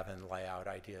Andy Levin lay out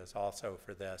ideas also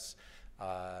for this.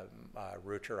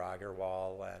 Ruchir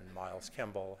Agarwal and Miles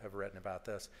Kimball have written about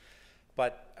this.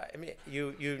 But I mean,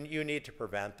 you need to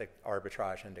prevent the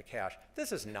arbitrage into cash.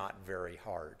 This is not very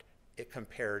hard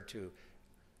compared to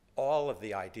all of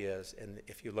the ideas. And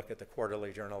if you look at the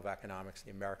Quarterly Journal of Economics,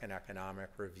 the American Economic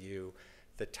Review,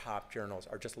 the top journals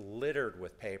are just littered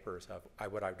with papers of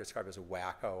what I would describe as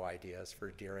wacko ideas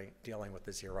for dealing with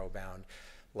the zero bound.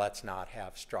 Let's not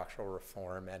have structural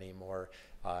reform anymore,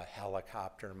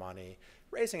 helicopter money.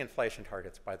 Raising inflation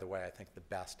targets, by the way, I think the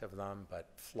best of them, but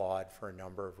flawed for a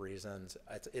number of reasons.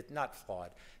 It's not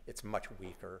flawed, it's much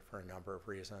weaker for a number of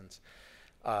reasons.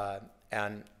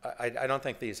 And I don't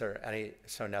think these are any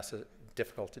so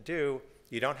difficult to do.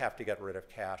 You don't have to get rid of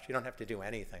cash. You don't have to do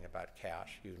anything about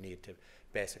cash. You need to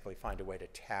basically find a way to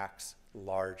tax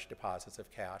large deposits of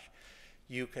cash.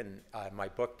 You can, my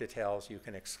book details, you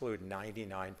can exclude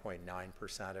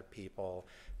 99.9% of people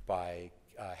by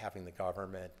having the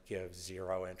government give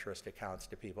zero interest accounts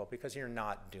to people, because you're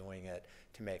not doing it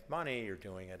to make money, you're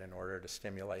doing it in order to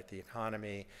stimulate the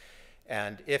economy.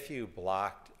 And if you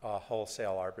blocked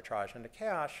wholesale arbitrage into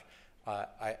cash,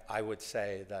 I would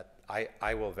say that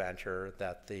I will venture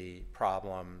that the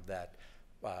problem that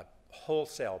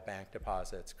wholesale bank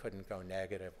deposits couldn't go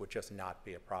negative would just not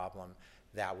be a problem.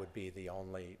 That would be the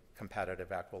only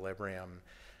competitive equilibrium.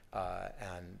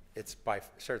 And it's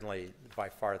certainly by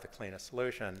far the cleanest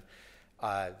solution.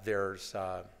 There's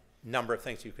a number of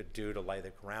things you could do to lay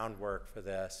the groundwork for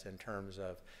this in terms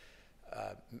of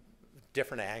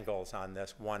different angles on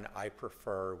this. One I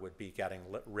prefer would be getting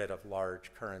rid of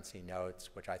large currency notes,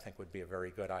 which I think would be a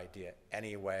very good idea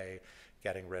anyway,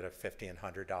 getting rid of $50 and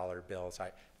 $100 bills.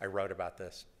 I wrote about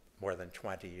this more than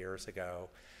 20 years ago,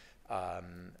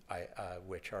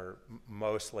 which are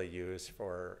mostly used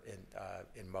for,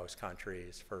 in most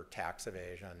countries, for tax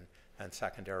evasion and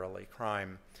secondarily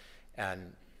crime,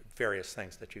 and various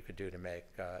things that you could do to make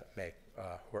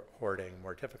hoarding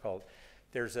more difficult.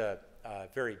 There's a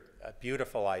very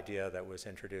beautiful idea that was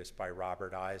introduced by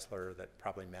Robert Eisler that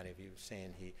probably many of you have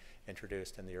seen. He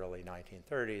introduced in the early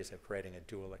 1930s of creating a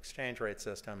dual exchange rate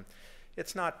system.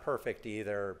 It's not perfect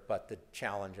either, but the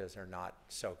challenges are not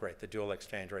so great. The dual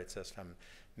exchange rate system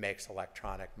makes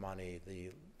electronic money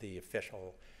the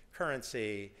official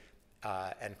currency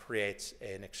and creates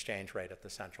an exchange rate at the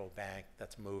central bank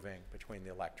that's moving between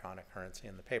the electronic currency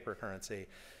and the paper currency.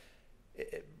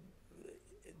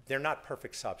 They're not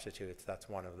perfect substitutes. That's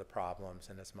one of the problems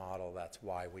in this model. That's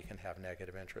why we can have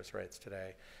negative interest rates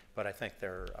today. But I think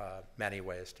there are many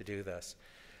ways to do this.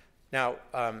 Now,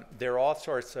 there are all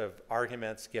sorts of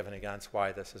arguments given against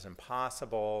why this is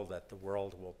impossible, that the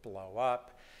world will blow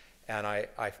up. And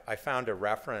I found a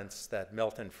reference that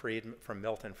from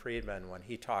Milton Friedman when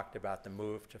he talked about the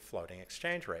move to floating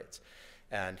exchange rates.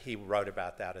 And he wrote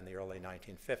about that in the early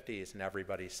 1950s, and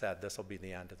everybody said this will be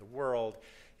the end of the world.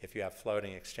 If you have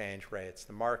floating exchange rates,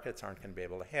 the markets aren't going to be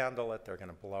able to handle it. They're going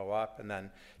to blow up. And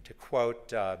then to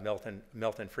quote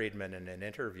Milton Friedman in an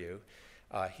interview,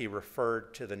 he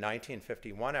referred to the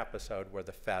 1951 episode where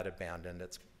the Fed abandoned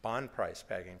its bond price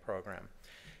pegging program.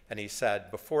 And he said,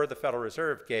 before the Federal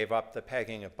Reserve gave up the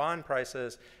pegging of bond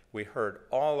prices, we heard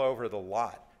all over the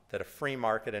lot that a free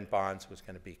market in bonds was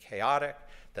going to be chaotic,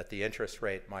 that the interest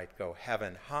rate might go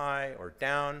heaven high or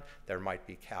down, there might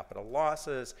be capital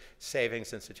losses,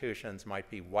 savings institutions might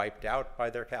be wiped out by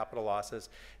their capital losses,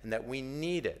 and that we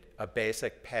needed a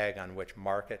basic peg on which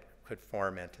market could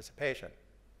form anticipation.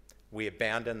 We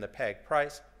abandoned the peg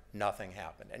price, nothing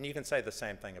happened. And you can say the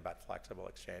same thing about flexible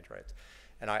exchange rates.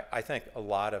 And I think a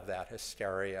lot of that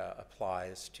hysteria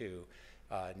applies to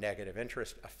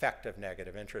effective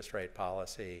negative interest rate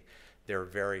policy. There are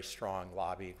very strong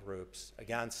lobby groups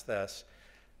against this.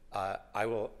 I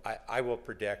will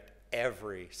predict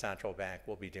every central bank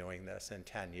will be doing this in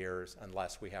 10 years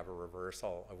unless we have a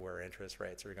reversal of where interest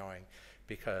rates are going,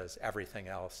 because everything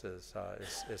else is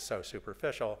so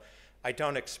superficial. I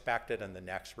don't expect it in the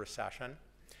next recession.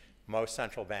 Most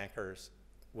central bankers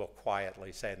will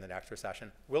quietly say in the next recession,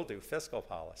 we'll do fiscal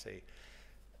policy.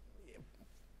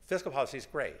 Fiscal policy is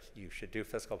great. You should do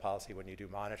fiscal policy when you do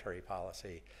monetary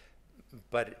policy,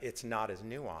 but it's not as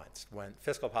nuanced. When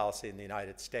fiscal policy in the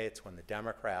United States, when the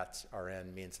Democrats are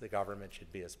in, means the government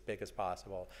should be as big as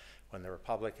possible. When the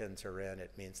Republicans are in,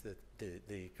 it means that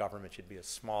the government should be as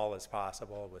small as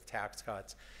possible with tax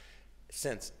cuts.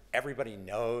 Since everybody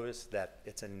knows that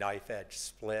it's a knife-edge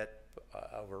split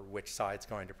over which side's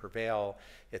going to prevail,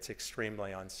 it's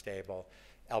extremely unstable.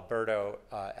 Alberto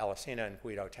Alesina and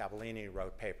Guido Tabellini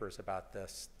wrote papers about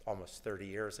this almost 30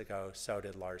 years ago. So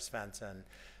did Lars Svensson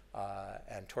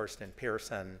and Torsten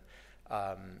Pearson.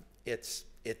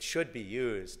 It should be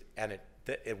used, and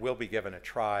it will be given a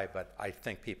try, but I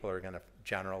think people are going to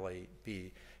generally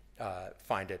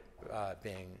find it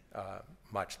being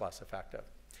much less effective.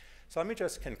 So let me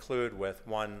just conclude with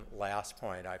one last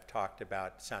point. I've talked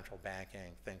about central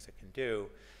banking, things it can do.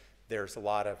 There's a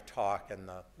lot of talk in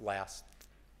the last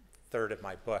third of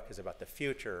my book is about the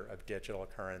future of digital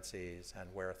currencies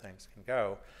and where things can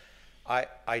go.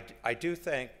 I do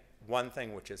think one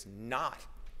thing which is not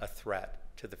a threat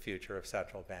to the future of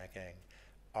central banking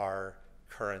are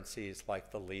currencies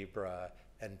like the Libra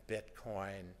and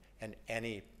Bitcoin and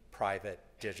any private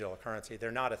digital currency.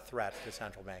 They're not a threat to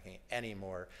central banking any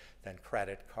more than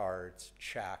credit cards,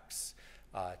 checks,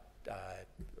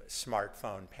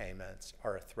 smartphone payments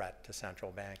are a threat to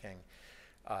central banking.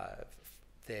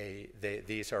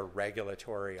 These are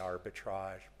regulatory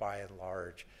arbitrage by and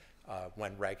large.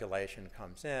 When regulation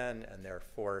comes in and they're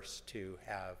forced to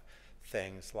have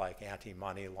things like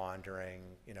anti-money laundering,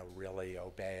 really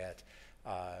obey it,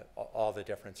 all the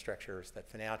different strictures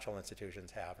that financial institutions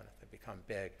have, and if they become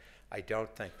big, I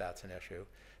don't think that's an issue.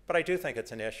 But I do think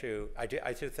it's an issue. I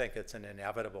do think it's an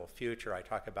inevitable future. I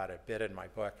talk about it a bit in my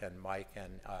book, and Mike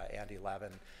and Andy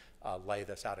Levin lay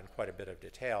this out in quite a bit of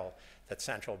detail, that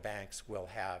central banks will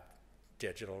have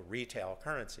digital retail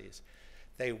currencies.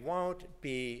 They won't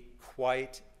be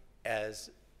quite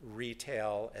as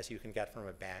retail as you can get from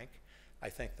a bank. I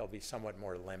think they'll be somewhat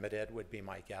more limited, would be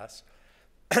my guess.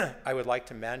 I would like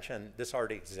to mention this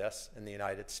already exists in the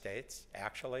United States,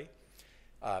 actually,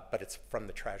 but it's from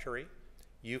the Treasury.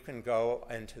 You can go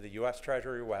into the US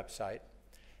Treasury website,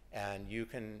 and you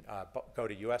can go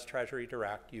to US Treasury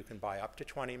Direct. You can buy up to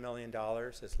 $20 million,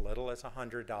 as little as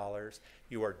 $100.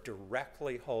 You are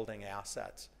directly holding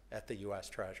assets at the US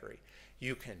Treasury.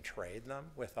 You can trade them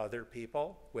with other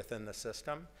people within the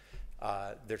system.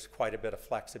 There's quite a bit of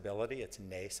flexibility. It's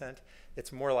nascent.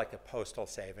 It's more like a postal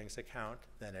savings account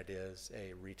than it is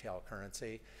a retail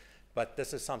currency. But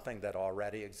this is something that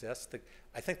already exists.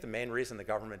 I think the main reason the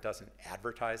government doesn't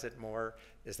advertise it more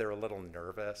is they're a little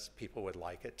nervous. People would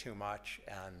like it too much,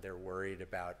 and they're worried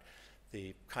about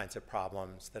the kinds of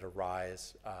problems that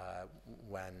arise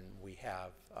when we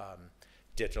have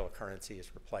digital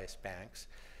currencies replace banks.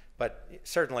 But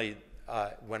certainly,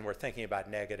 when we're thinking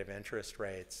about negative interest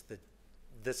rates,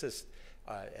 this is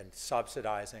and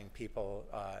subsidizing people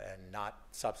and not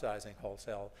subsidizing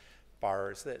wholesale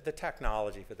borrowers. The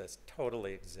technology for this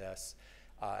totally exists.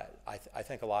 I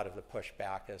think a lot of the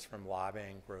pushback is from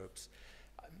lobbying groups.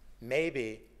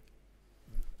 Maybe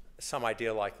some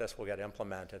idea like this will get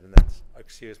implemented, and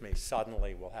then,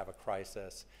 suddenly we'll have a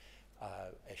crisis,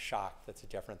 a shock that's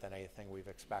different than anything we've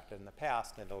expected in the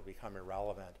past, and it'll become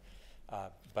irrelevant.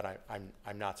 But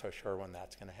I'm not so sure when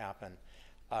that's going to happen.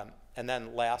 And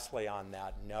then lastly, on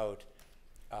that note,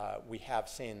 we have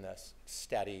seen this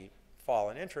steady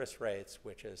fall in interest rates,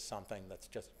 which is something that's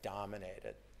just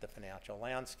dominated the financial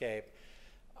landscape.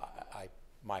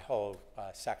 My whole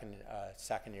second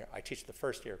year, I teach the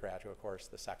first year graduate course,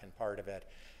 the second part of it,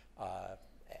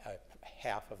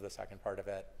 half of the second part of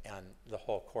it, and the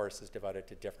whole course is devoted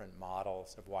to different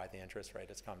models of why the interest rate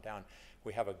has come down.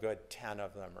 We have a good 10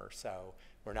 of them or so.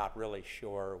 We're not really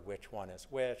sure which one is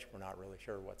which. We're not really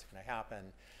sure what's going to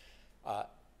happen.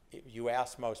 You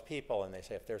ask most people and they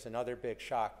say if there's another big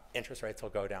shock, interest rates will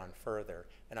go down further.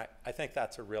 And I think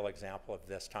that's a real example of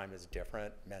this time is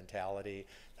different mentality,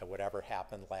 that whatever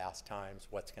happened last time is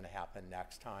what's going to happen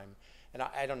next time. And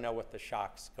I don't know what the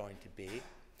shock's going to be,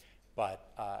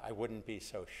 but I wouldn't be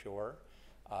so sure.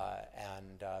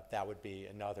 That would be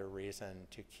another reason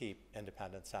to keep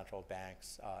independent central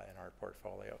banks in our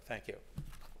portfolio. Thank you.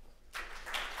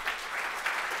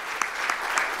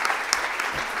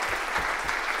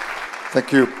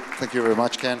 Thank you. Thank you very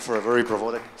much, Ken, for a very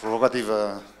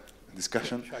provocative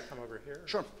discussion. Should I come over here?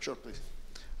 Sure, sure, please.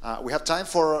 We have time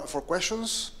for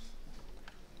questions.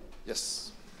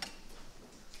 Yes.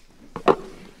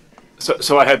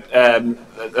 So I had,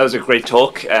 that was a great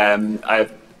talk. I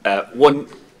have one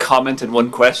comment and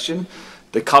one question.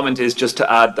 The comment is just to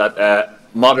add that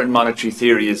modern monetary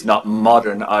theory is not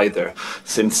modern either,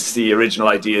 since the original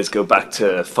ideas go back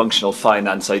to functional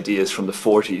finance ideas from the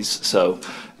 40s. So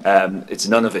it's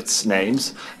none of its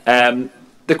names.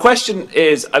 The question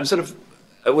is,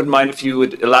 I wouldn't mind if you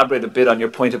would elaborate a bit on your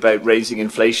point about raising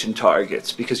inflation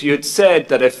targets, because you had said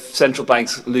that if central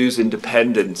banks lose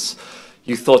independence,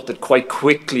 you thought that quite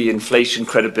quickly inflation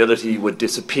credibility would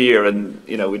disappear and,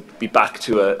 you know, we'd be back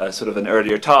to a sort of an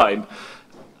earlier time.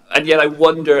 And yet I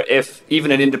wonder if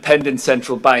even an independent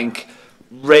central bank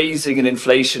raising an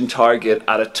inflation target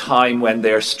at a time when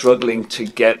they're struggling to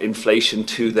get inflation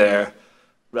to their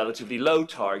relatively low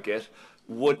target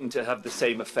wouldn't have the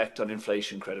same effect on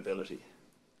inflation credibility.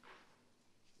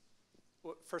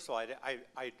 Well, first of all,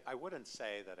 I wouldn't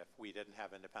say that if we didn't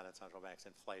have independent central banks,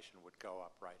 inflation would go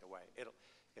up right away.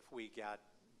 If we get,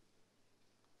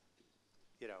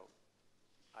 you know,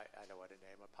 I don't want to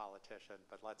name a politician,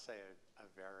 but let's say a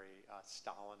very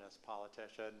Stalinist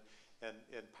politician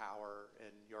in power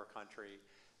in your country,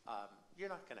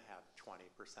 you're not going to have 20%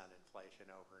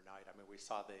 inflation overnight. I mean, we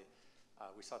saw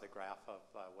the graph of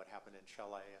what happened in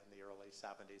Chile in the early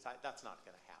 70s. That's not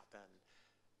going to happen.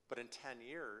 But in 10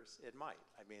 years, it might.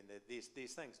 I mean, these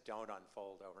things don't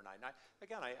unfold overnight. And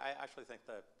I actually think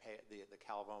the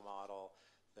Calvo model,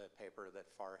 the paper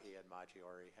that Farhi and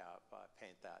Maggiore have,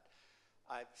 paint that.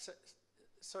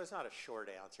 So it's not a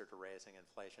short answer to raising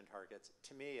inflation targets.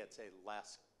 To me, it's a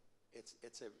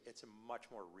much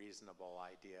more reasonable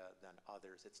idea than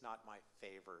others. It's not my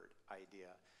favored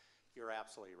idea. You're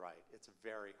absolutely right. It's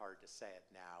very hard to say it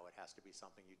now. It has to be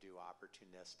something you do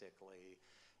opportunistically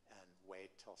and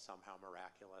wait till somehow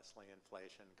miraculously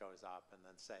inflation goes up and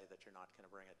then say that you're not going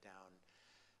to bring it down.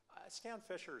 Stan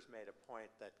Fisher's made a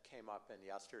point that came up in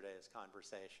yesterday's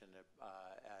conversation,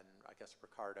 and I guess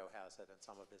Ricardo has it in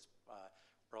some of his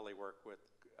early work with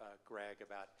Greg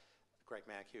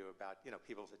Mankiw about, you know,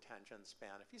 people's attention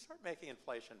span. If you start making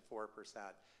inflation 4%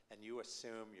 and you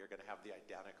assume you're going to have the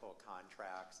identical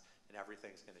contracts and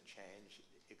everything's going to change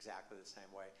exactly the same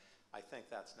way, I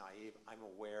think that's naive. I'm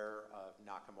aware of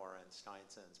Nakamura and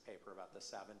Steinson's paper about the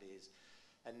 70s.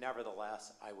 And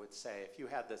nevertheless, I would say if you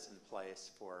had this in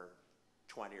place for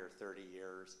 20 or 30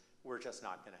 years, we're just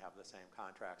not going to have the same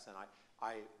contracts. And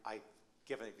I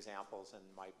give examples in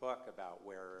my book about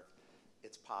where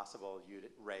it's possible you'd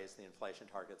raise the inflation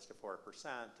targets to 4%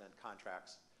 and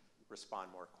contracts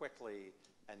respond more quickly,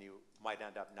 and you might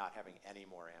end up not having any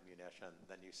more ammunition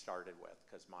than you started with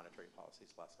because monetary policy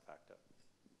is less effective.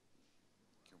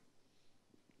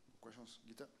 Questions,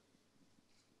 Gita?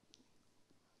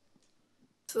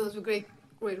 So those were great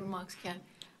remarks, Ken.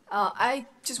 I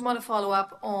just want to follow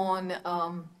up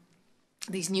on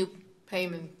these new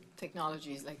payment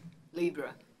technologies like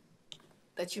Libra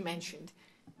that you mentioned.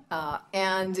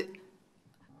 And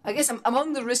I guess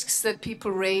among the risks that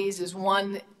people raise is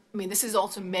one, I mean, this is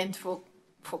also meant for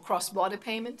cross-border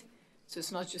payment. So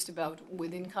it's not just about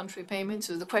within-country payment.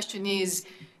 So the question is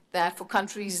that for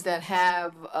countries that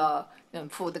have,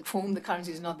 for whom the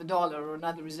currency is not the dollar or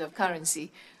another reserve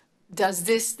currency, does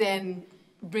this then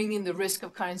bring in the risk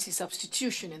of currency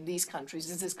substitution in these countries?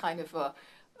 Is this kind of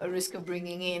a risk of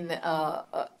bringing in,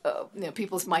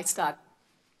 people might start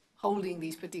holding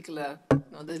these particular,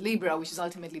 the Libra, which is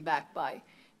ultimately backed by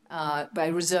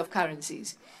reserve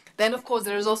currencies. Then, of course,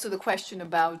 there is also the question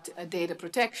about data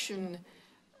protection,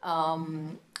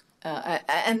 and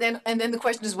then the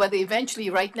question is whether eventually,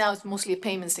 right now it's mostly a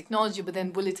payments technology, but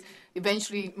then will it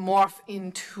eventually morph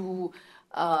into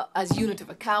as unit of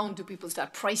account? Do people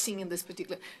start pricing in this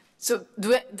particular? So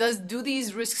do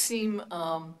these risks seem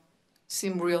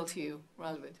real to you,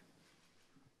 relevant?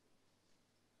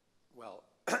 Well,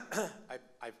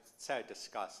 I'd say I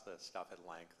discussed this stuff at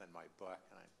length in my book,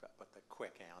 but the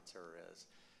quick answer is,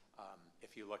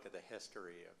 if you look at the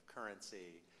history of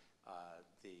currency,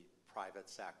 the private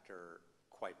sector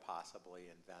quite possibly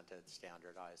invented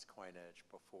standardized coinage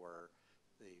before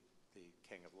the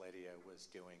King of Lydia was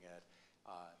doing it.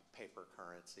 Paper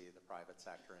currency, the private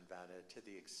sector invented. To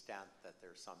the extent that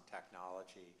there's some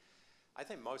technology, I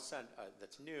think most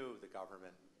that's new, the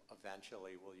government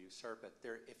eventually will usurp it.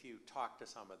 If you talk to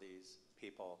some of these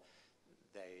people,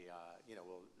 they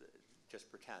will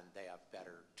just pretend they have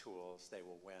better tools, they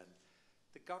will win.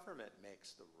 The government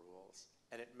makes the rules,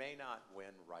 and it may not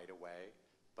win right away,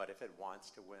 but if it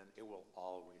wants to win, it will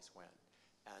always win.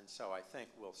 And so I think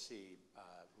we'll see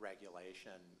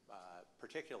regulation,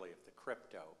 particularly of the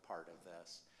crypto part of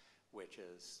this, which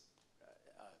is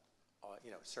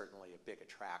certainly a big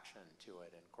attraction to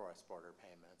it in cross-border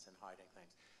payments and hiding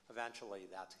things. Eventually,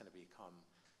 that's going to become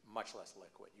much less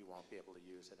liquid. You won't be able to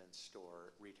use it in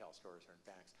retail stores or in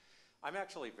banks. I'm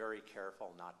actually very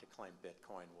careful not to claim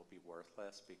Bitcoin will be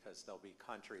worthless, because there'll be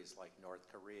countries like North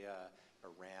Korea,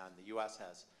 Iran. The U.S.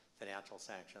 has financial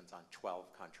sanctions on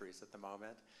 12 countries at the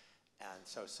moment. And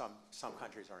so some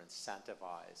countries are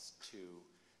incentivized to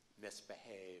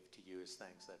misbehave, to use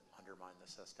things that undermine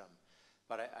the system.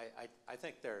 But I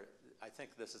think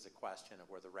this is a question of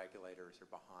where the regulators are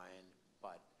behind,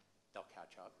 but they'll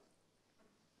catch up.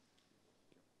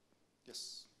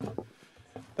 Yes.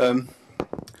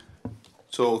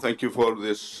 So thank you for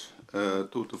this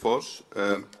tour de force.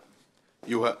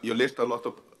 You list a lot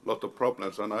of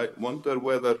problems, and I wonder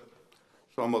whether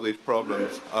some of these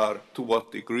problems are, to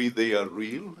what degree they are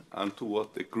real, and to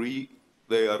what degree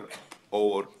they are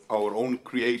our own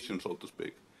creation, so to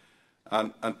speak.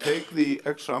 And take the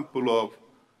example of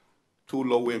too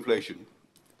low inflation.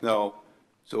 Now,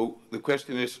 so the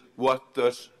question is, what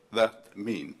does that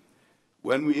mean?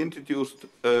 When we introduced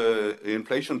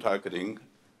inflation targeting,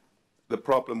 the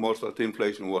problem was that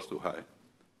inflation was too high.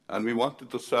 And we wanted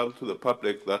to sell to the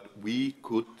public that we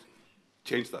could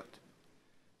change that.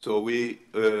 So we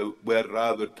were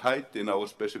rather tight in our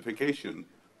specification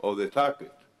of the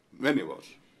target, many of us.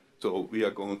 So we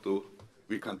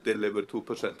can deliver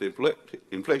 2%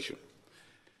 inflation.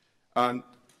 And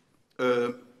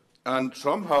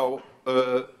somehow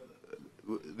the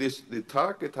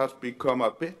target has become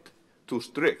a bit too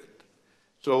strict.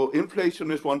 So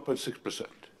inflation is 1.6%.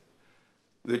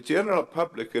 The general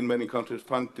public in many countries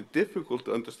find it difficult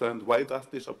to understand why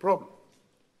that is a problem,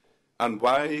 and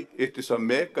why it is a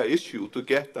mega issue to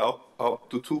get up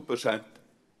to 2%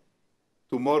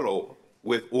 tomorrow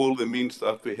with all the means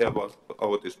that we have at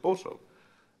our disposal.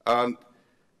 And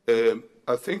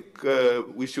I think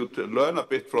we should learn a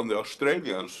bit from the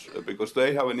Australians, because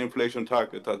they have an inflation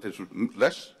target that is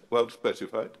less well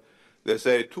specified. They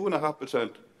say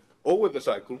 2.5% over the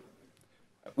cycle,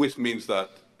 which means that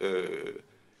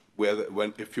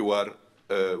if you are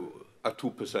at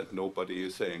 2%, nobody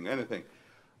is saying anything.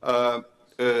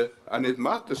 And it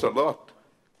matters a lot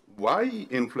why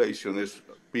inflation is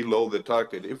below the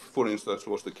target. If, for instance,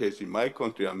 was the case in my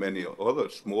country and many other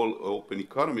small open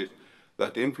economies,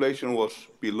 that inflation was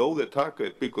below the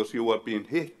target because you were being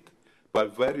hit by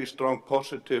very strong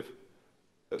positive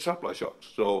supply shocks.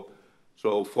 So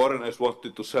foreigners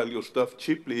wanted to sell you stuff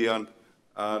cheaply, and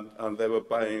they were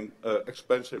buying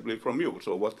expensively from you.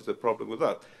 So what is the problem with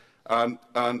that?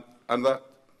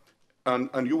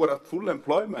 And you were at full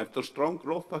employment or strong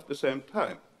growth at the same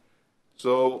time.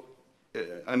 So,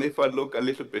 and if I look a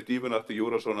little bit even at the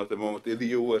Eurozone at the moment, in the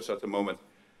US at the moment,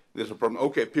 there's a problem.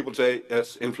 Okay, people say,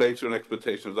 yes, inflation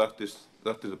expectations, that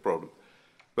is a problem.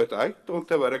 But I don't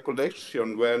have a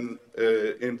recollection when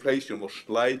inflation was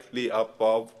slightly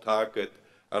above target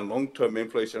and long-term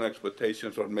inflation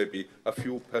expectations were maybe a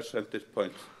few percentage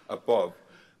points above,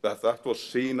 that was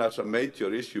seen as a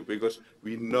major issue, because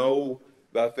we know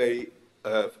that they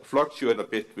fluctuate a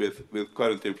bit with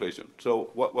current inflation. So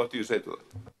what do you say to that?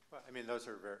 Well, I mean, those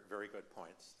are very, very good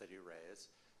points that you raise.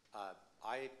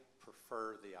 I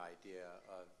prefer the idea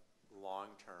of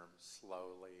long-term,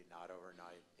 slowly, not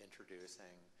overnight,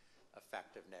 introducing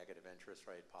effective negative interest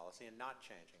rate policy and not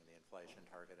changing the inflation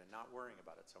target and not worrying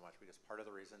about it so much, because part of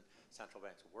the reason central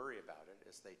banks worry about it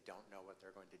is they don't know what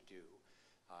they're going to do.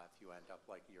 If you end up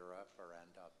like Europe, or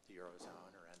end up the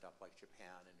Eurozone, or end up like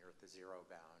Japan and you're at the zero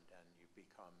bound and you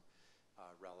become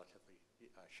relatively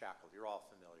shackled. You're all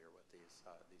familiar with these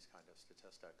kind of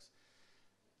statistics.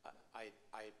 I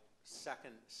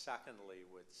secondly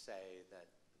would say that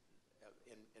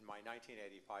in my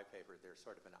 1985 paper, there's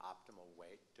sort of an optimal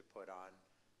weight to put on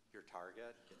your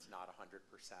target. It's not 100%.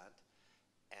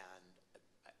 And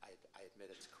I admit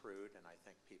it's crude, and I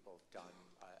think people have done,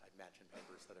 I mentioned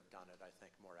papers that have done it, I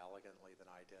think, more elegantly than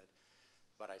I did.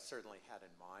 But I certainly had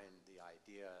in mind the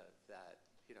idea that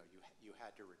you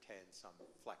had to retain some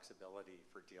flexibility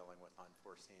for dealing with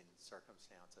unforeseen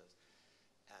circumstances.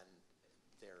 And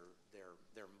there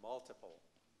are multiple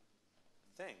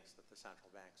things that the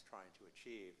central bank's trying to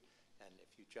achieve. And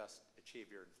if you just achieve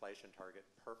your inflation target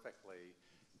perfectly,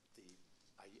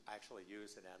 I actually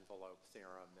use an envelope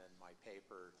theorem in my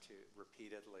paper to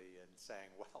repeatedly and saying,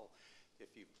 well,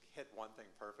 if you hit one thing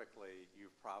perfectly,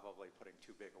 you're probably putting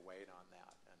too big a weight on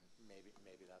that, and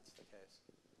maybe that's the case.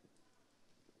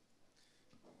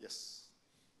 Yes.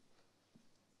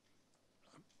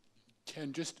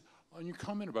 Ken, just on your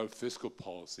comment about fiscal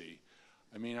policy,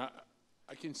 I mean,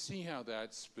 I can see how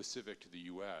that's specific to the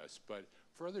U.S., but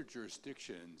for other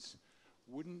jurisdictions,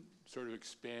 wouldn't sort of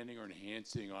expanding or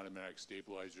enhancing automatic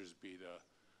stabilizers be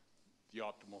the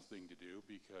optimal thing to do?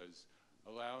 Because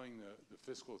allowing the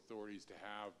fiscal authorities to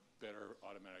have better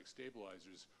automatic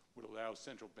stabilizers would allow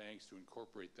central banks to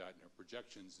incorporate that in their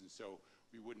projections, and so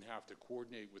we wouldn't have to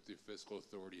coordinate with the fiscal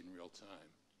authority in real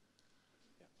time.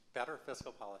 Yeah. Better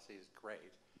fiscal policy is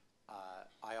great.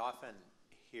 I often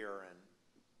hear in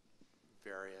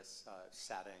various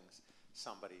settings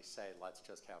somebody say, let's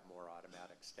just have more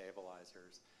automatic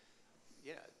stabilizers.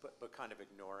 Yeah, but kind of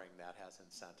ignoring that has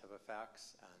incentive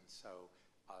effects. And so,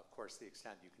 of course, the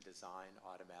extent you can design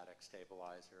automatic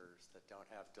stabilizers that don't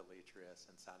have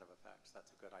deleterious incentive effects,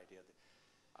 that's a good idea.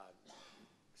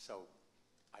 So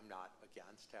I'm not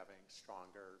against having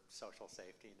stronger social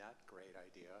safety net, great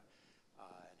idea,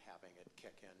 and having it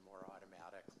kick in more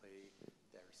automatically.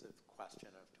 There's a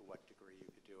question of to what degree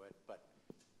you could do it, but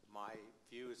my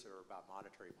views are about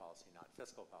monetary policy, not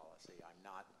fiscal policy. I'm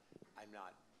not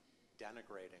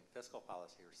denigrating fiscal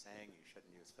policy or saying you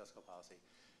shouldn't use fiscal policy,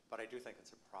 but I do think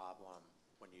it's a problem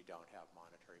when you don't have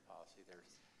monetary policy.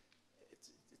 It's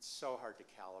so hard to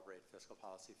calibrate fiscal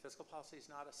policy. Fiscal policy is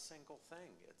not a single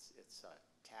thing. It's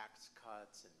tax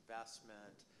cuts,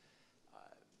 investment.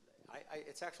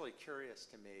 It's actually curious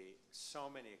to me, so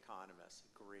many economists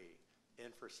agree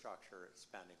infrastructure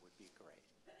spending would be great.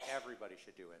 Everybody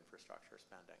should do infrastructure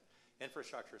spending.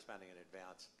 Infrastructure spending in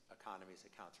advanced economies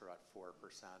accounts for about 4%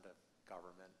 of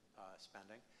government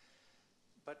spending.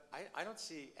 But I don't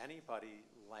see anybody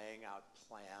laying out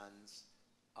plans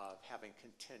of having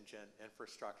contingent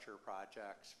infrastructure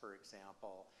projects, for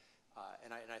example.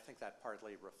 And I think that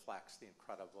partly reflects the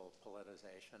incredible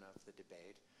politicization of the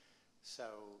debate.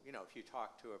 So, if you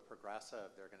talk to a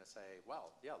progressive, they're going to say,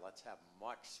 well, yeah, let's have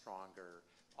much stronger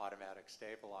automatic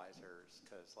stabilizers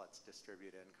because let's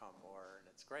distribute income more, and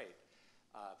it's great.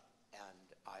 And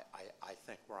I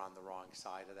think we're on the wrong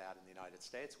side of that in the United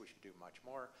States. We should do much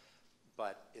more.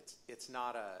 But it's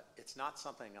not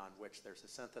something on which there's a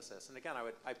synthesis. And again,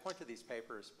 I point to these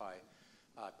papers by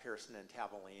Pearson and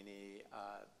Tavellini.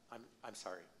 I'm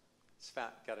sorry,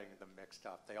 getting them mixed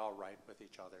up. They all write with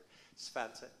each other.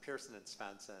 Pearson and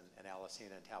Svensson and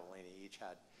Alesina and Tavellini each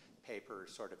had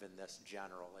papers sort of in this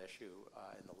general issue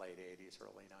in the late 80s,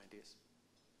 early 90s.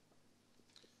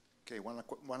 Okay, one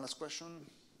last question.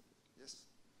 Yes?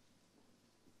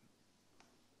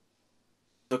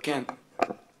 So Ken,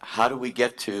 how do we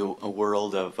get to a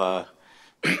world of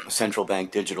central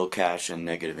bank digital cash and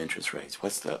negative interest rates?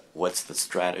 What's the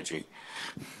strategy?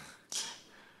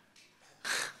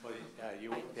 Well,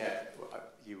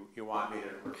 you want me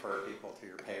to refer people to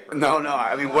your paper? No.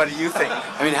 I mean, what do you think?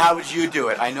 I mean, how would you do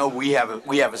it? I know we have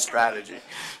a strategy.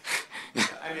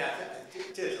 I mean,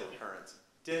 digital currency,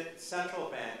 central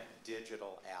bank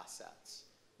digital assets,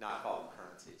 not called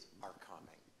currencies, are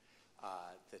coming.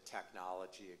 The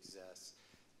technology exists.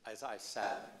 As I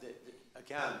said,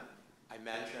 again, I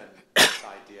mentioned this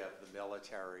idea of the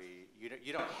military. You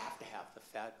don't have to have the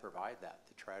Fed provide that.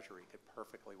 The Treasury could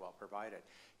perfectly well provide it.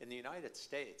 In the United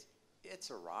States, it's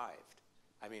arrived.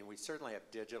 I mean, we certainly have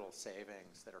digital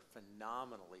savings that are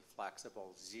phenomenally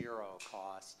flexible, zero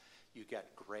costs. You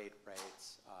get great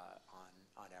rates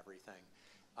on everything.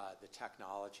 The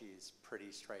technology is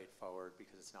pretty straightforward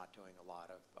because it's not doing a lot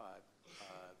of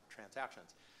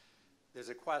transactions. There's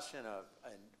a question of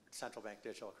central bank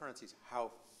digital currencies,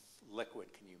 how liquid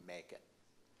can you make it?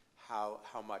 How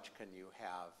much can you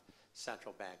have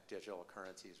central bank digital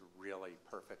currencies really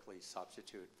perfectly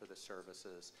substitute for the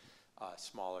services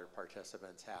smaller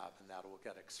participants have, and that will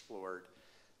get explored.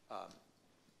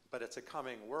 But it's a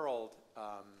coming world.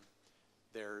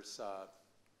 There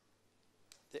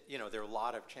are a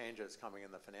lot of changes coming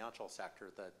in the financial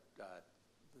sector that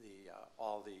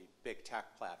all the big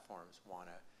tech platforms want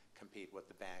to compete with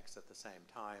the banks at the same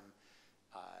time.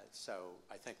 So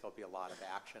I think there'll be a lot of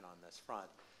action on this front.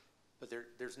 But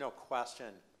there's no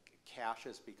question cash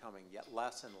is becoming yet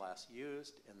less and less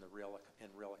used in the real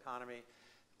economy.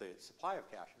 the supply of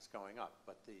cash is going up,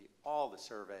 but all the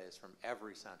surveys from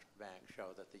every central bank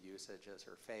show that the usages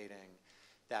are fading.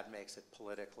 That makes it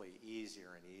politically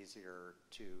easier and easier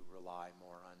to rely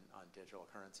more on digital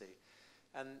currency.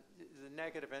 And the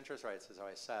negative interest rates, as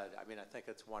I said, I mean, I think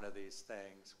it's one of these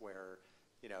things where,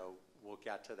 you know, we'll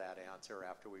get to that answer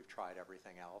after we've tried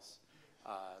everything else.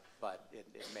 But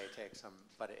it may take some,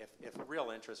 but if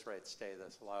real interest rates stay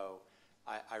this low,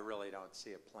 I really don't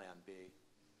see a plan B.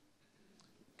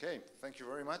 Okay, thank you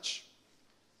very much.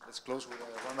 Let's close with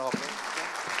a round of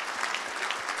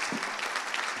applause.